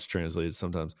how it's translated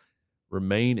sometimes.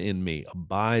 Remain in me,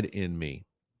 abide in me,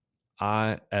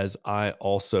 as I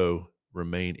also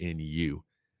remain in you.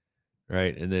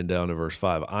 Right. And then down to verse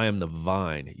 5, I am the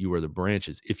vine, you are the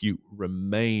branches. If you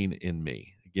remain in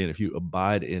me, again, if you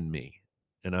abide in me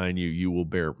and I in you, you will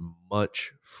bear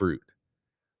much fruit.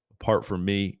 Apart from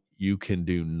me, you can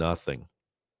do nothing.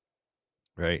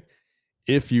 Right.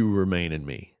 If you remain in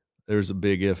me, there's a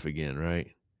big if again,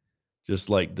 right? Just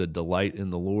like the delight in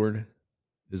the Lord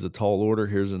is a tall order.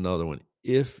 Here's another one.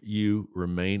 If you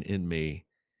remain in me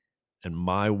and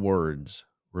my words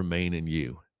remain in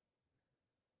you,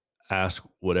 ask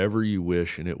whatever you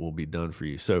wish and it will be done for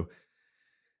you. So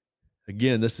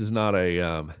again, this is not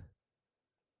I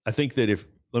think that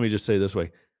let me just say this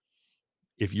way,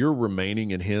 if you're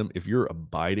remaining in him, if you're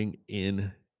abiding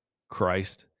in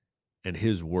Christ and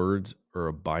his words are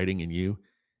abiding in you,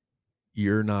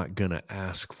 you're not going to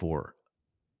ask for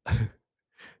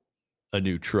a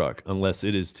new truck unless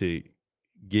it is to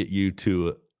get you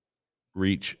to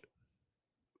reach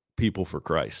people for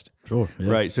Christ. Sure.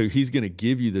 Yeah. Right? So he's going to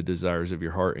give you the desires of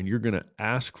your heart, and you're going to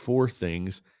ask for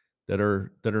things that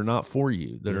are not for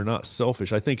you, that Yeah. are not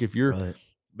selfish. I think if you're Right.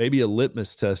 maybe a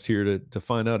litmus test here to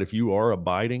find out if you are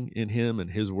abiding in him and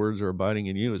his words are abiding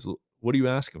in you is, what are you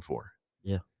asking for?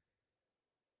 Yeah.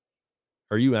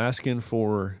 Are you asking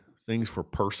for things for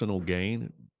personal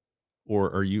gain,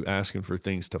 or are you asking for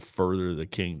things to further the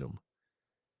kingdom?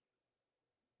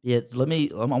 Yeah.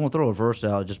 I'm gonna throw a verse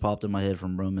out. It just popped in my head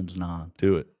from Romans 9.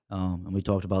 Do it. And we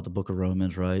talked about the book of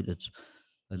Romans, right? It's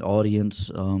an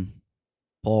audience.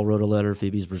 Paul wrote a letter.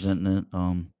 Phoebe's presenting it.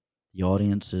 The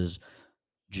audience is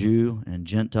Jew and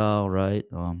Gentile, right?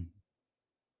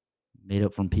 Made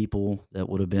up from people that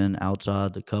would have been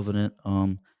outside the covenant,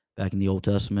 back in the Old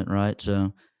Testament, right?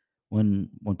 So when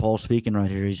Paul's speaking right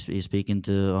here, he's speaking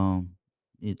to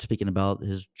he's speaking about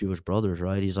his Jewish brothers,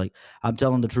 right? He's like, I'm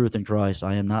telling the truth in Christ.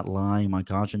 I am not lying. My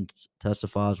conscience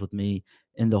testifies with me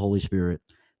in the Holy Spirit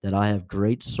that I have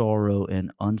great sorrow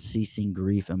and unceasing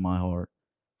grief in my heart.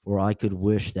 For I could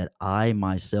wish that I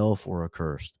myself were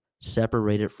accursed,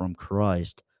 separated from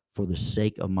Christ for the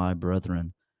sake of my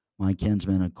brethren, my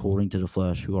kinsmen according to the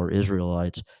flesh, who are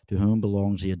Israelites, to whom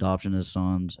belongs the adoption as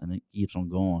sons, and it keeps on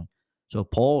going. So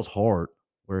Paul's heart,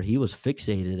 where he was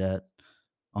fixated at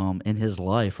in his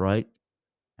life, right?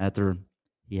 After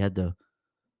he had the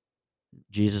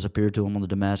Jesus appeared to him on the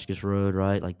Damascus road,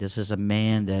 right? Like this is a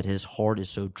man that his heart is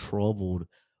so troubled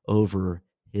over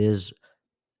his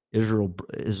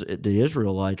is the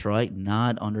Israelites, right?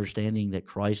 Not understanding that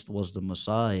Christ was the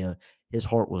Messiah. His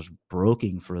heart was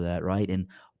broken for that, right? And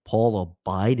Paul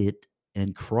abided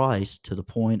in Christ to the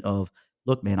point of,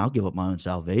 look, man, I'll give up my own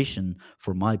salvation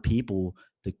for my people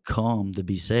to come to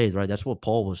be saved, right? That's what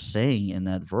Paul was saying in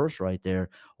that verse right there.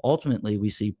 Ultimately, we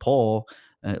see Paul,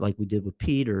 like we did with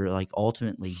Peter, like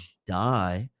ultimately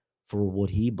die for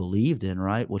what he believed in,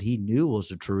 right? What he knew was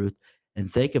the truth.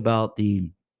 And think about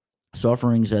the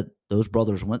sufferings that those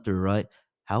brothers went through, right?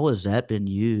 How has that been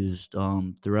used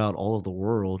throughout all of the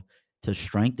world to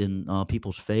strengthen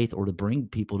people's faith or to bring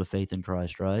people to faith in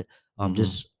Christ, right? Mhm.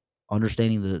 Just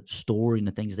understanding the story and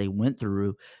the things they went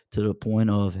through to the point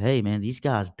of, hey, man, these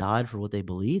guys died for what they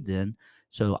believed in.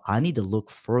 So I need to look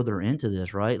further into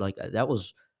this, right? Like that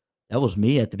was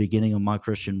me at the beginning of my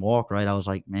Christian walk, right? I was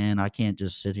like, man, I can't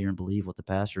just sit here and believe what the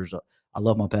pastors. I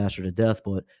love my pastor to death,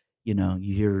 but you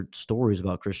hear stories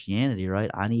about Christianity,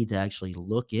 right? I need to actually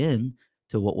look in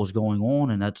to what was going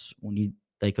on, and that's when you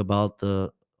think about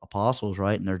the apostles,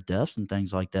 right, and their deaths and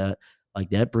things like that. Like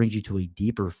that brings you to a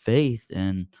deeper faith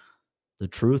and the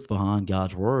truth behind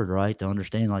God's word, right? To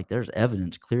understand, like, there's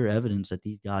evidence, clear evidence that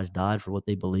these guys died for what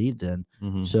they believed in.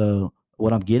 Mhm. So,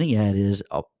 what I'm getting at is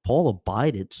Paul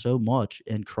abided so much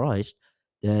in Christ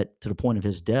that to the point of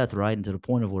his death, right? And to the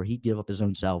point of where he'd give up his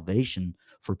own salvation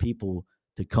for people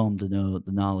to come to know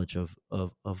the knowledge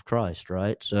of Christ,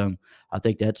 right? So, I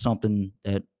think that's something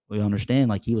that we understand.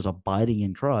 Like, he was abiding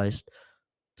in Christ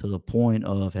to the point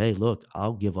of, hey, look,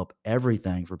 I'll give up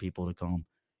everything for people to come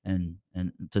and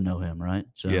to know him, right?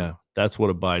 So Yeah, that's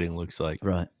what abiding looks like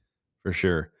right. for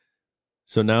sure.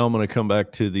 So now I'm going to come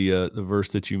back to the verse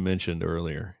that you mentioned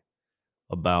earlier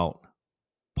about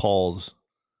Paul's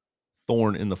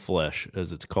thorn in the flesh,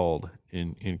 as it's called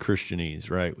in Christianese,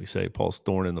 right? We say Paul's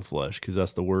thorn in the flesh because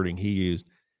that's the wording he used.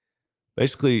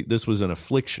 Basically, this was an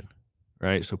affliction,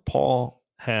 right? So Paul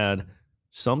had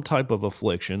some type of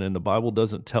affliction, and the Bible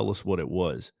doesn't tell us what it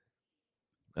was.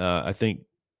 I think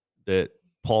that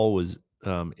Paul was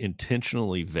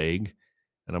intentionally vague,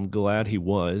 and I'm glad he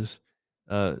was,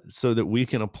 so that we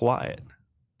can apply it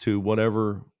to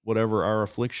whatever our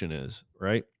affliction is.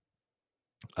 Right?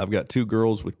 I've got two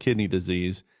girls with kidney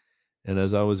disease, and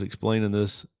as I was explaining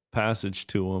this passage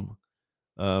to them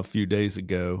a few days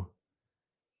ago,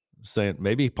 saying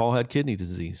maybe Paul had kidney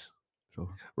disease. Sure.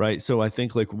 Right? So I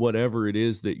think like whatever it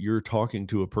is that you're talking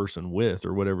to a person with,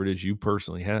 or whatever it is you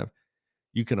personally have,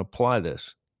 you can apply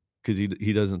this because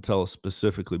he doesn't tell us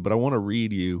specifically. But I want to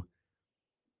read you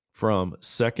from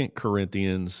Second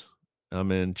Corinthians.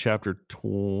 I'm in chapter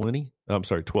 20. I'm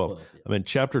sorry, 12. 12, yeah. I'm in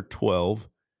chapter 12,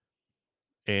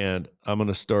 and I'm going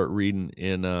to start reading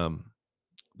in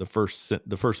the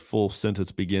first full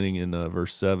sentence beginning in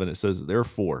verse 7. It says,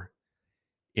 "Therefore,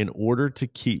 in order to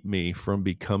keep me from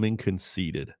becoming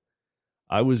conceited,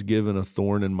 I was given a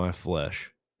thorn in my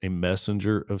flesh, a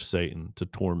messenger of Satan to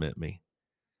torment me.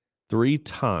 3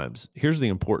 times. Here's the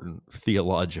important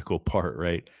theological part,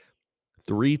 right?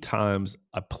 3 times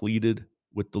I pleaded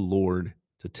with the Lord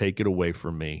to take it away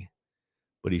from me,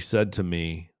 but he said to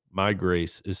me, "My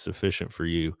grace is sufficient for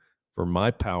you, for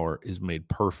my power is made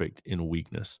perfect in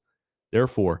weakness.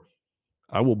 Therefore,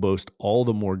 I will boast all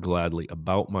the more gladly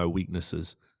about my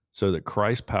weaknesses, so that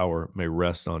Christ's power may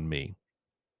rest on me."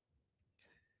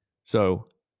 So,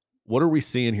 what are we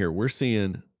seeing here? We're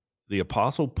seeing the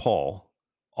Apostle Paul,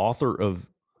 author of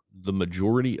the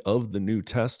majority of the New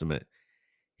Testament,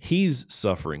 he's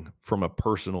suffering from a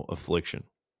personal affliction.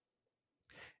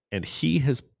 And he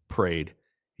has prayed,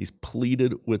 he's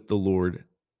pleaded with the Lord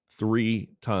 3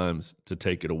 times to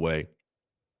take it away.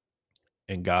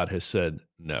 And God has said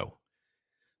no.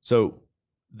 So,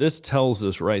 this tells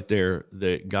us right there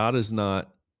that God is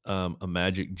not a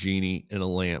magic genie in a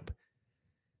lamp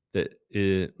that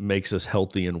it makes us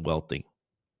healthy and wealthy.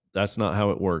 That's not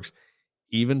how it works.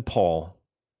 Even Paul,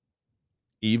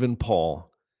 even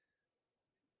Paul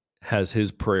has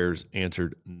his prayers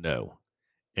answered no.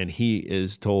 And he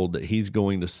is told that he's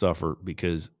going to suffer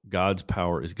because God's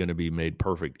power is going to be made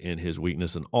perfect in his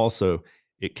weakness. And also,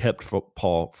 it kept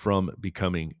Paul from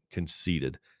becoming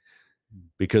conceited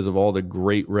because of all the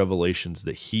great revelations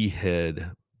that he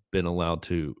had been allowed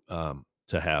to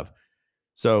have.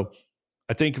 So,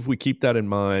 I think if we keep that in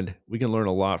mind, we can learn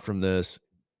a lot from this,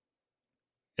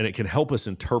 and it can help us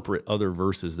interpret other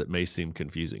verses that may seem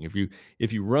confusing.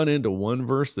 If you run into one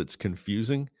verse that's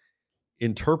confusing,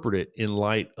 interpret it in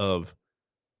light of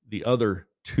the other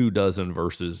 24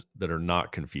 verses that are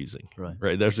not confusing. Right.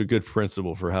 Right? There's a good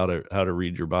principle for how to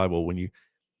read your Bible. When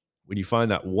you find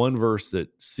that one verse that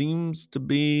seems to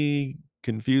be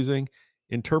confusing,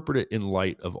 interpret it in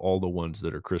light of all the ones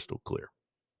that are crystal clear.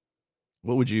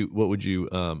 What would you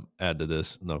add to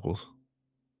this, Knuckles?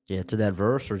 Yeah, to that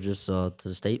verse or just to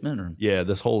the statement or Yeah,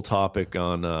 this whole topic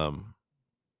on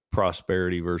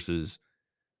prosperity versus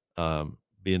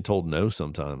being told no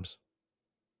sometimes.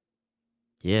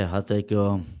 yeah, I think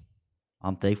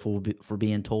I'm thankful for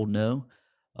being told no.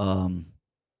 Um,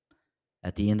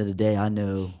 at the end of the day, I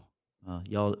know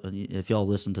y'all. If y'all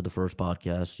listen to the first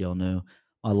podcast, y'all know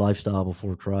my lifestyle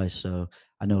before Christ. So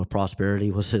I know if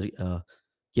prosperity was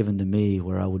given to me,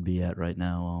 where I would be at right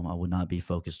now. I would not be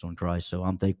focused on Christ. So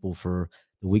I'm thankful for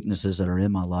the weaknesses that are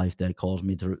in my life that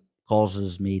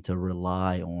causes me to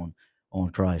rely on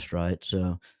Christ. Right.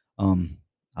 So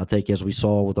I think as we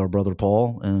saw with our brother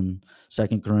Paul in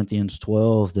 2 Corinthians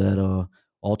 12, that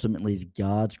ultimately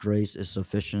God's grace is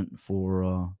sufficient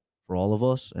for all of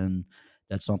us, and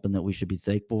that's something that we should be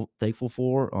thankful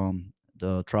for.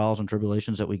 The trials and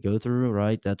tribulations that we go through,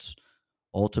 right? That's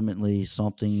ultimately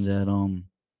something that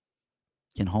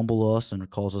can humble us and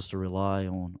cause us to rely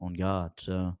on God.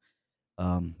 So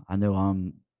I know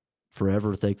I'm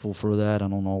forever thankful for that. I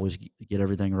don't always get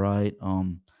everything right.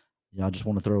 I just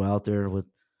want to throw out there with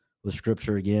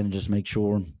Scripture again and just make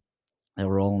sure that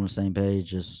we're all on the same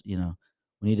page. Just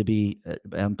we need to be.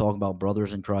 I'm talking about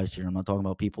brothers in Christ here. I'm not talking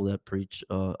about people that preach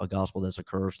a gospel that's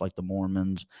accursed, like the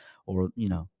Mormons or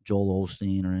Joel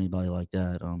Osteen or anybody like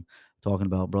that. Talking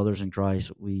about brothers in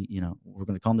Christ. We're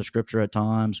going to come to Scripture at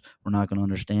times. We're not going to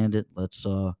understand it. Let's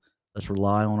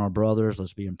rely on our brothers.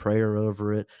 Let's be in prayer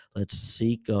over it. Let's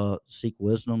seek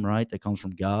wisdom, right? That comes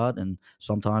from God, and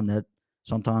sometimes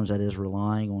that is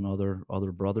relying on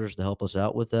other brothers to help us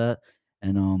out with that.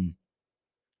 And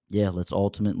yeah, let's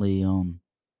ultimately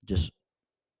just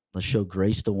let's show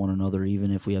grace to one another,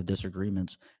 even if we have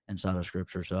disagreements inside of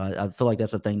Scripture. So I feel like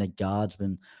that's a thing that God's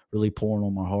been really pouring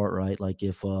on my heart, right? Like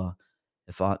if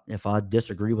I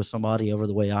disagree with somebody over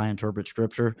the way I interpret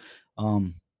Scripture,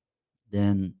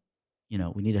 then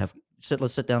we need to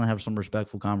let's sit down and have some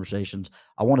respectful conversations.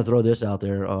 I want to throw this out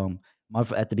there.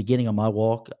 At the beginning of my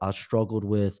walk, I struggled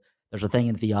with. There's a thing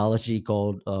in theology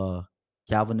called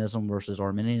Calvinism versus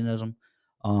Arminianism.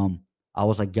 I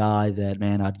was a guy that,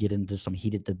 man, I'd get into some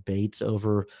heated debates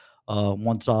over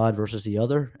one side versus the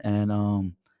other,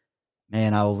 and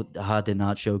man, I did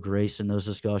not show grace in those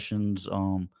discussions.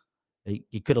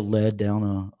 It could have led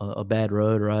down a bad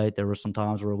road, right? There were some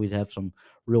times where we'd have some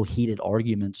real heated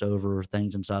arguments over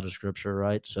things inside of Scripture,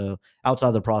 right? So outside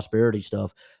of the prosperity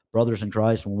stuff, brothers in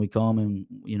Christ, when we come and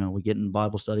we get in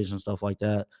Bible studies and stuff like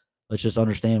that, let's just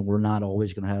understand we're not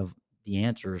always going to have the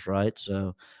answers, right?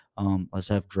 So let's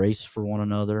have grace for one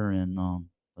another, and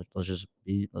let's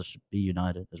be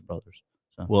united as brothers.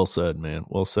 So Well said, man.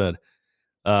 Well said.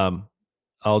 Um,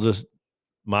 I'll just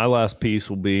my last piece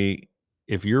will be,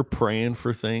 if you're praying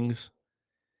for things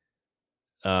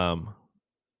that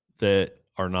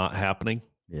are not happening,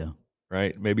 yeah,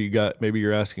 right? Maybe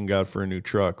you're asking God for a new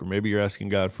truck, or maybe you're asking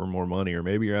God for more money, or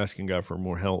maybe you're asking God for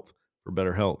more health, for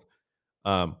better health.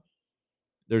 Um,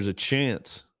 there's a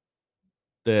chance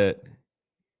that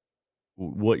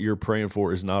what you're praying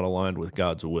for is not aligned with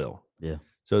God's will. Yeah.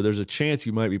 So there's a chance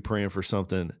you might be praying for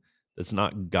something that's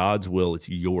not God's will. It's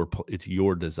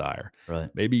your desire. Right.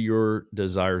 Maybe your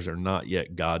desires are not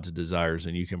yet God's desires,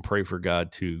 and you can pray for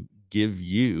God to give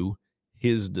you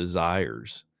His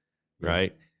desires. Yeah.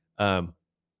 Right.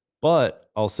 But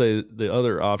I'll say the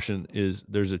other option is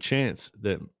there's a chance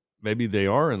that maybe they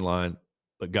are in line,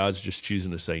 but God's just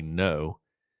choosing to say no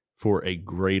for a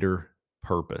greater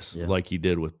purpose, Yeah. like He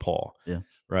did with Paul. Yeah.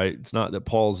 Right. It's not that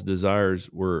Paul's desires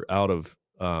were out of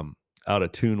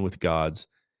tune with God's,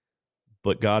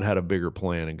 but God had a bigger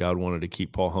plan, and God wanted to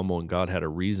keep Paul humble, and God had a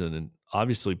reason. And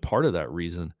obviously part of that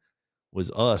reason was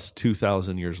us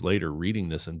 2,000 years later reading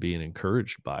this and being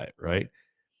encouraged by it. Right.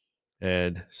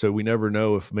 And so we never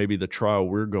know if maybe the trial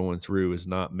we're going through is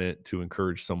not meant to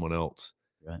encourage someone else,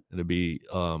 Right. and to be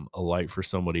a light for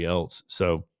somebody else.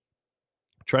 So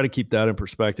try to keep that in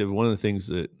perspective. One of the things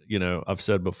that, I've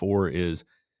said before is,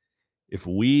 if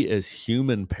we as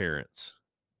human parents,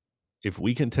 if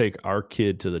we can take our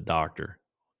kid to the doctor,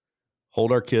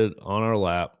 hold our kid on our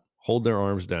lap, hold their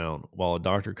arms down while a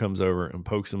doctor comes over and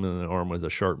pokes them in the arm with a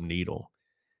sharp needle.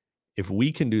 If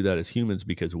we can do that as humans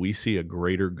because we see a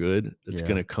greater good that's Yeah.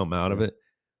 going to come out of Yeah. it,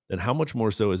 then how much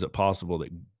more so is it possible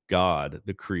that God,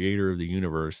 the creator of the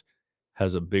universe,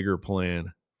 has a bigger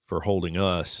plan for holding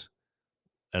us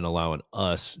and allowing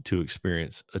us to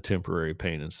experience a temporary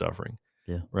pain and suffering?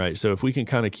 Yeah. Right. So if we can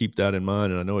kind of keep that in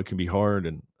mind, and I know it can be hard,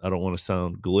 and I don't want to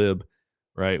sound glib,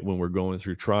 right, when we're going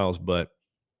through trials, but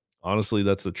honestly,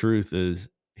 that's the truth. Is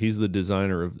He's the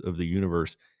designer of the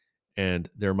universe, and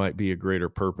there might be a greater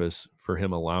purpose for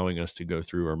Him allowing us to go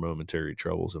through our momentary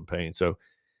troubles and pain. So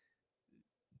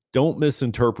don't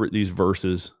misinterpret these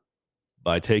verses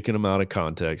by taking them out of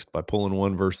context, by pulling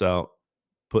one verse out,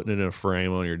 putting it in a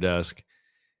frame on your desk,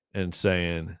 and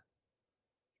saying,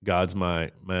 God's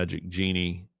my magic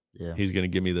genie. Yeah. He's going to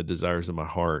give me the desires of my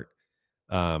heart.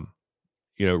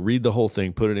 Read the whole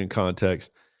thing, put it in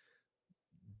context.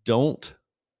 Don't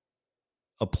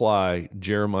apply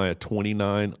Jeremiah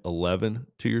 29:11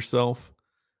 to yourself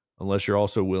unless you're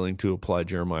also willing to apply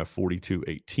Jeremiah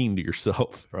 42:18 to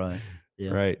yourself. Right. Yeah.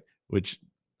 Right. Which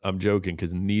I'm joking,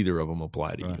 because neither of them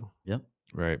apply to Right. you. Yep.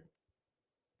 Right.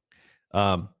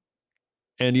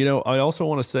 And I also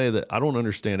want to say that I don't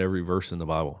understand every verse in the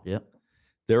Bible. Yep.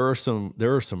 There are some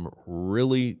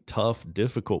really tough,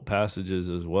 difficult passages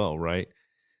as well, right?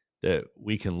 That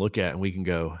we can look at and we can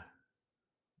go,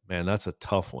 man, that's a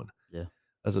tough one. Yeah.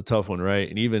 That's a tough one, right?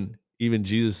 And even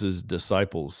Jesus's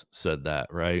disciples said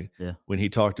that, right? Yeah. When He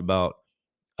talked about,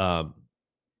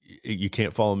 you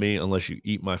can't follow me unless you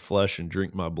eat my flesh and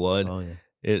drink my blood. Oh yeah.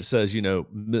 It says,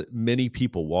 many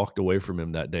people walked away from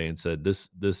Him that day and said, this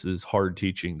is hard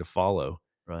teaching to follow.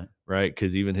 Right. Right.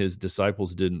 Because even His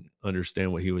disciples didn't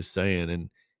understand what He was saying.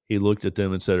 And He looked at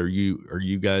them and said, are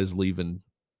you guys leaving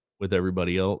with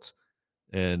everybody else?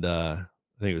 And I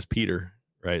think it was Peter,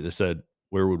 right, that said,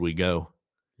 where would we go?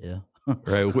 Yeah.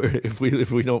 Right. If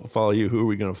we don't follow you, who are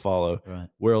we going to follow? Right.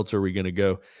 Where else are we going to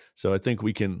go? So I think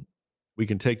we can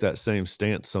take that same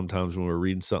stance sometimes when we're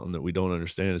reading something that we don't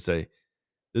understand, and say,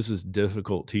 this is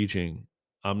difficult teaching.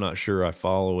 I'm not sure I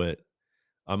follow it.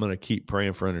 I'm going to keep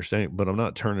praying for understanding, but I'm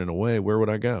not turning away. Where would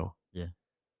I go? Yeah.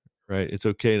 Right. It's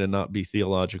okay to not be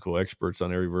theological experts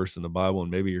on every verse in the Bible. And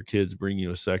maybe your kids bring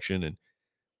you a section, and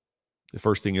the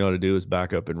first thing you ought to do is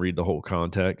back up and read the whole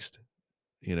context.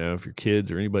 If your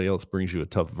kids or anybody else brings you a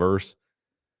tough verse,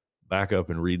 back up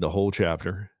and read the whole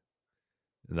chapter,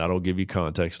 and that'll give you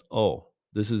context. Oh,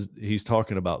 he's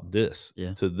talking about this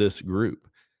to this group.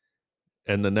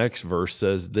 And the next verse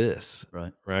says this.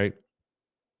 Right. Right.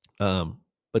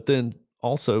 But then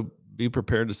also be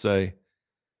prepared to say,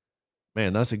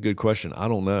 man, that's a good question. I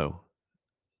don't know.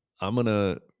 I'm going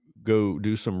to go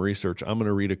do some research. I'm going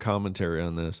to read a commentary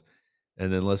on this,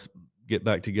 and then let's get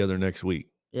back together next week.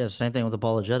 Yeah. Same thing with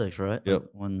apologetics, right? Yep. Like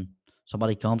when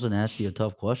somebody comes and asks you a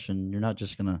tough question, you're not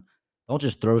just don't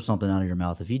just throw something out of your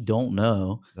mouth. If you don't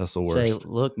know, that's the worst. Say,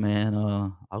 look, man,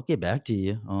 I'll get back to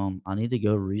you. I need to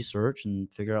go research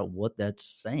and figure out what that's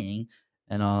saying.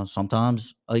 And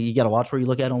sometimes you got to watch where you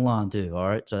look at online too. All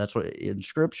right. So that's what in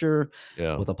scripture,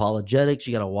 with apologetics,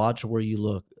 you got to watch where you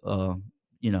look,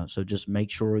 so just make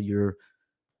sure you're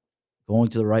going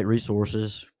to the right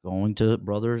resources, going to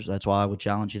brothers. That's why I would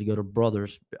challenge you to go to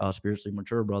brothers, spiritually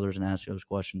mature brothers, and ask those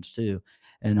questions too.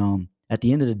 And at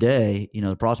the end of the day,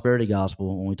 the prosperity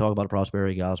gospel, when we talk about a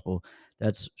prosperity gospel,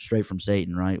 that's straight from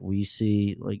Satan, right? We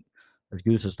see, like, as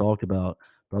Goose has talked about,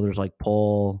 brothers like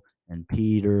Paul and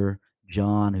Peter,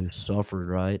 John, who suffered,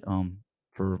 right,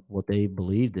 for what they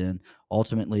believed in.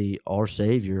 Ultimately, our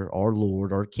Savior, our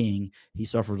Lord, our King, he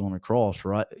suffered on a cross,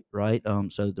 right.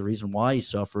 So the reason why he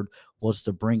suffered was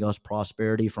to bring us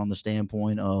prosperity from the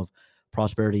standpoint of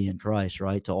prosperity in Christ,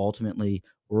 right? To ultimately,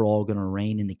 we're all going to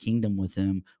reign in the kingdom with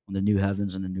him when the new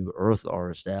heavens and the new earth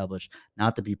are established,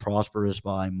 not to be prosperous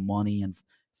by money and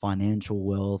financial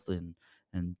wealth and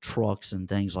trucks and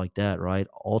things like that, right?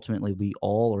 Ultimately, we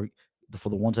all are, for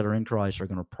the ones that are in Christ, are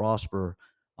going to prosper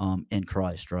in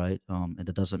Christ, right? And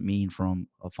that doesn't mean from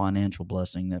a financial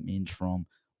blessing. That means from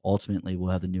ultimately we'll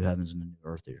have the new heavens and the new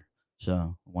earth here.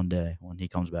 So one day when he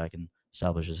comes back and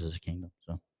establishes his kingdom.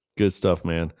 So Good stuff,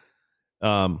 man.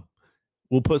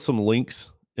 We'll put some links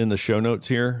in the show notes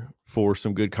here for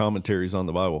some good commentaries on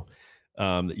the Bible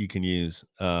that you can use.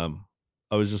 I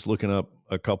was just looking up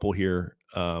a couple here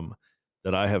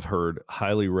that I have heard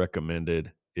highly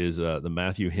recommended is the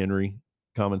Matthew Henry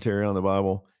commentary on the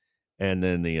Bible, and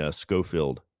then the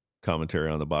Schofield commentary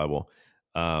on the Bible.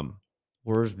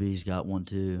 Worsby's got one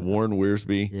too. Warren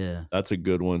Wiersbe. Yeah. That's a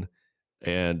good one.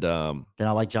 And then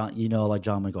I like John, I like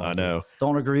John MacArthur. I know.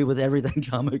 Don't agree with everything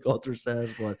John MacArthur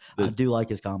says, but I do like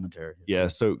his commentary. Yeah.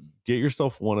 So get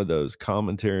yourself one of those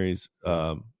commentaries.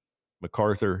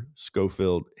 MacArthur,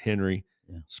 Schofield, Henry,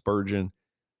 Spurgeon,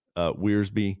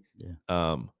 Wiersbe.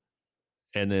 Yeah.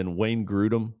 And then Wayne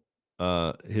Grudem,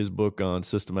 his book on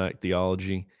systematic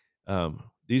theology.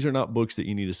 These are not books that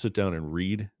you need to sit down and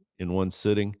read in one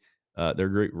sitting. They're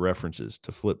great references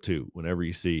to flip to whenever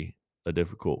you see a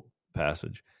difficult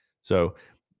passage. So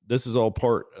this is all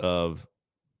part of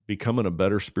becoming a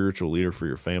better spiritual leader for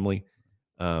your family,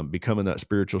 becoming that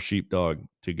spiritual sheepdog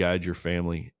to guide your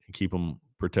family and keep them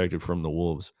protected from the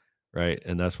wolves, right?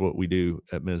 And that's what we do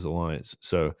at Men's Alliance.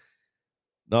 So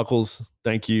Knuckles,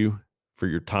 thank you for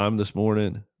your time this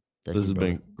morning. This has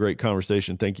been a great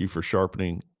conversation. Thank you for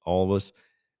sharpening all of us,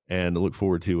 and I look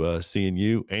forward to seeing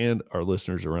you and our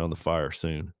listeners around the fire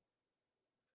soon.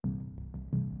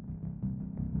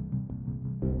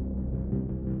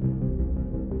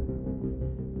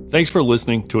 Thanks for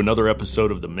listening to another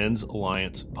episode of the Men's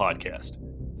Alliance podcast.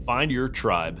 Find your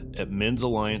tribe at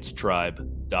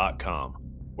men'salliancetribe.com,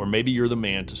 or maybe you're the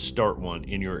man to start one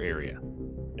in your area.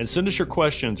 And send us your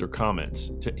questions or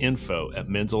comments to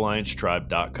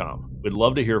info@men'salliancetribe.com. We'd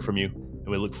love to hear from you, and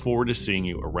we look forward to seeing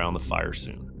you around the fire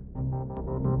soon.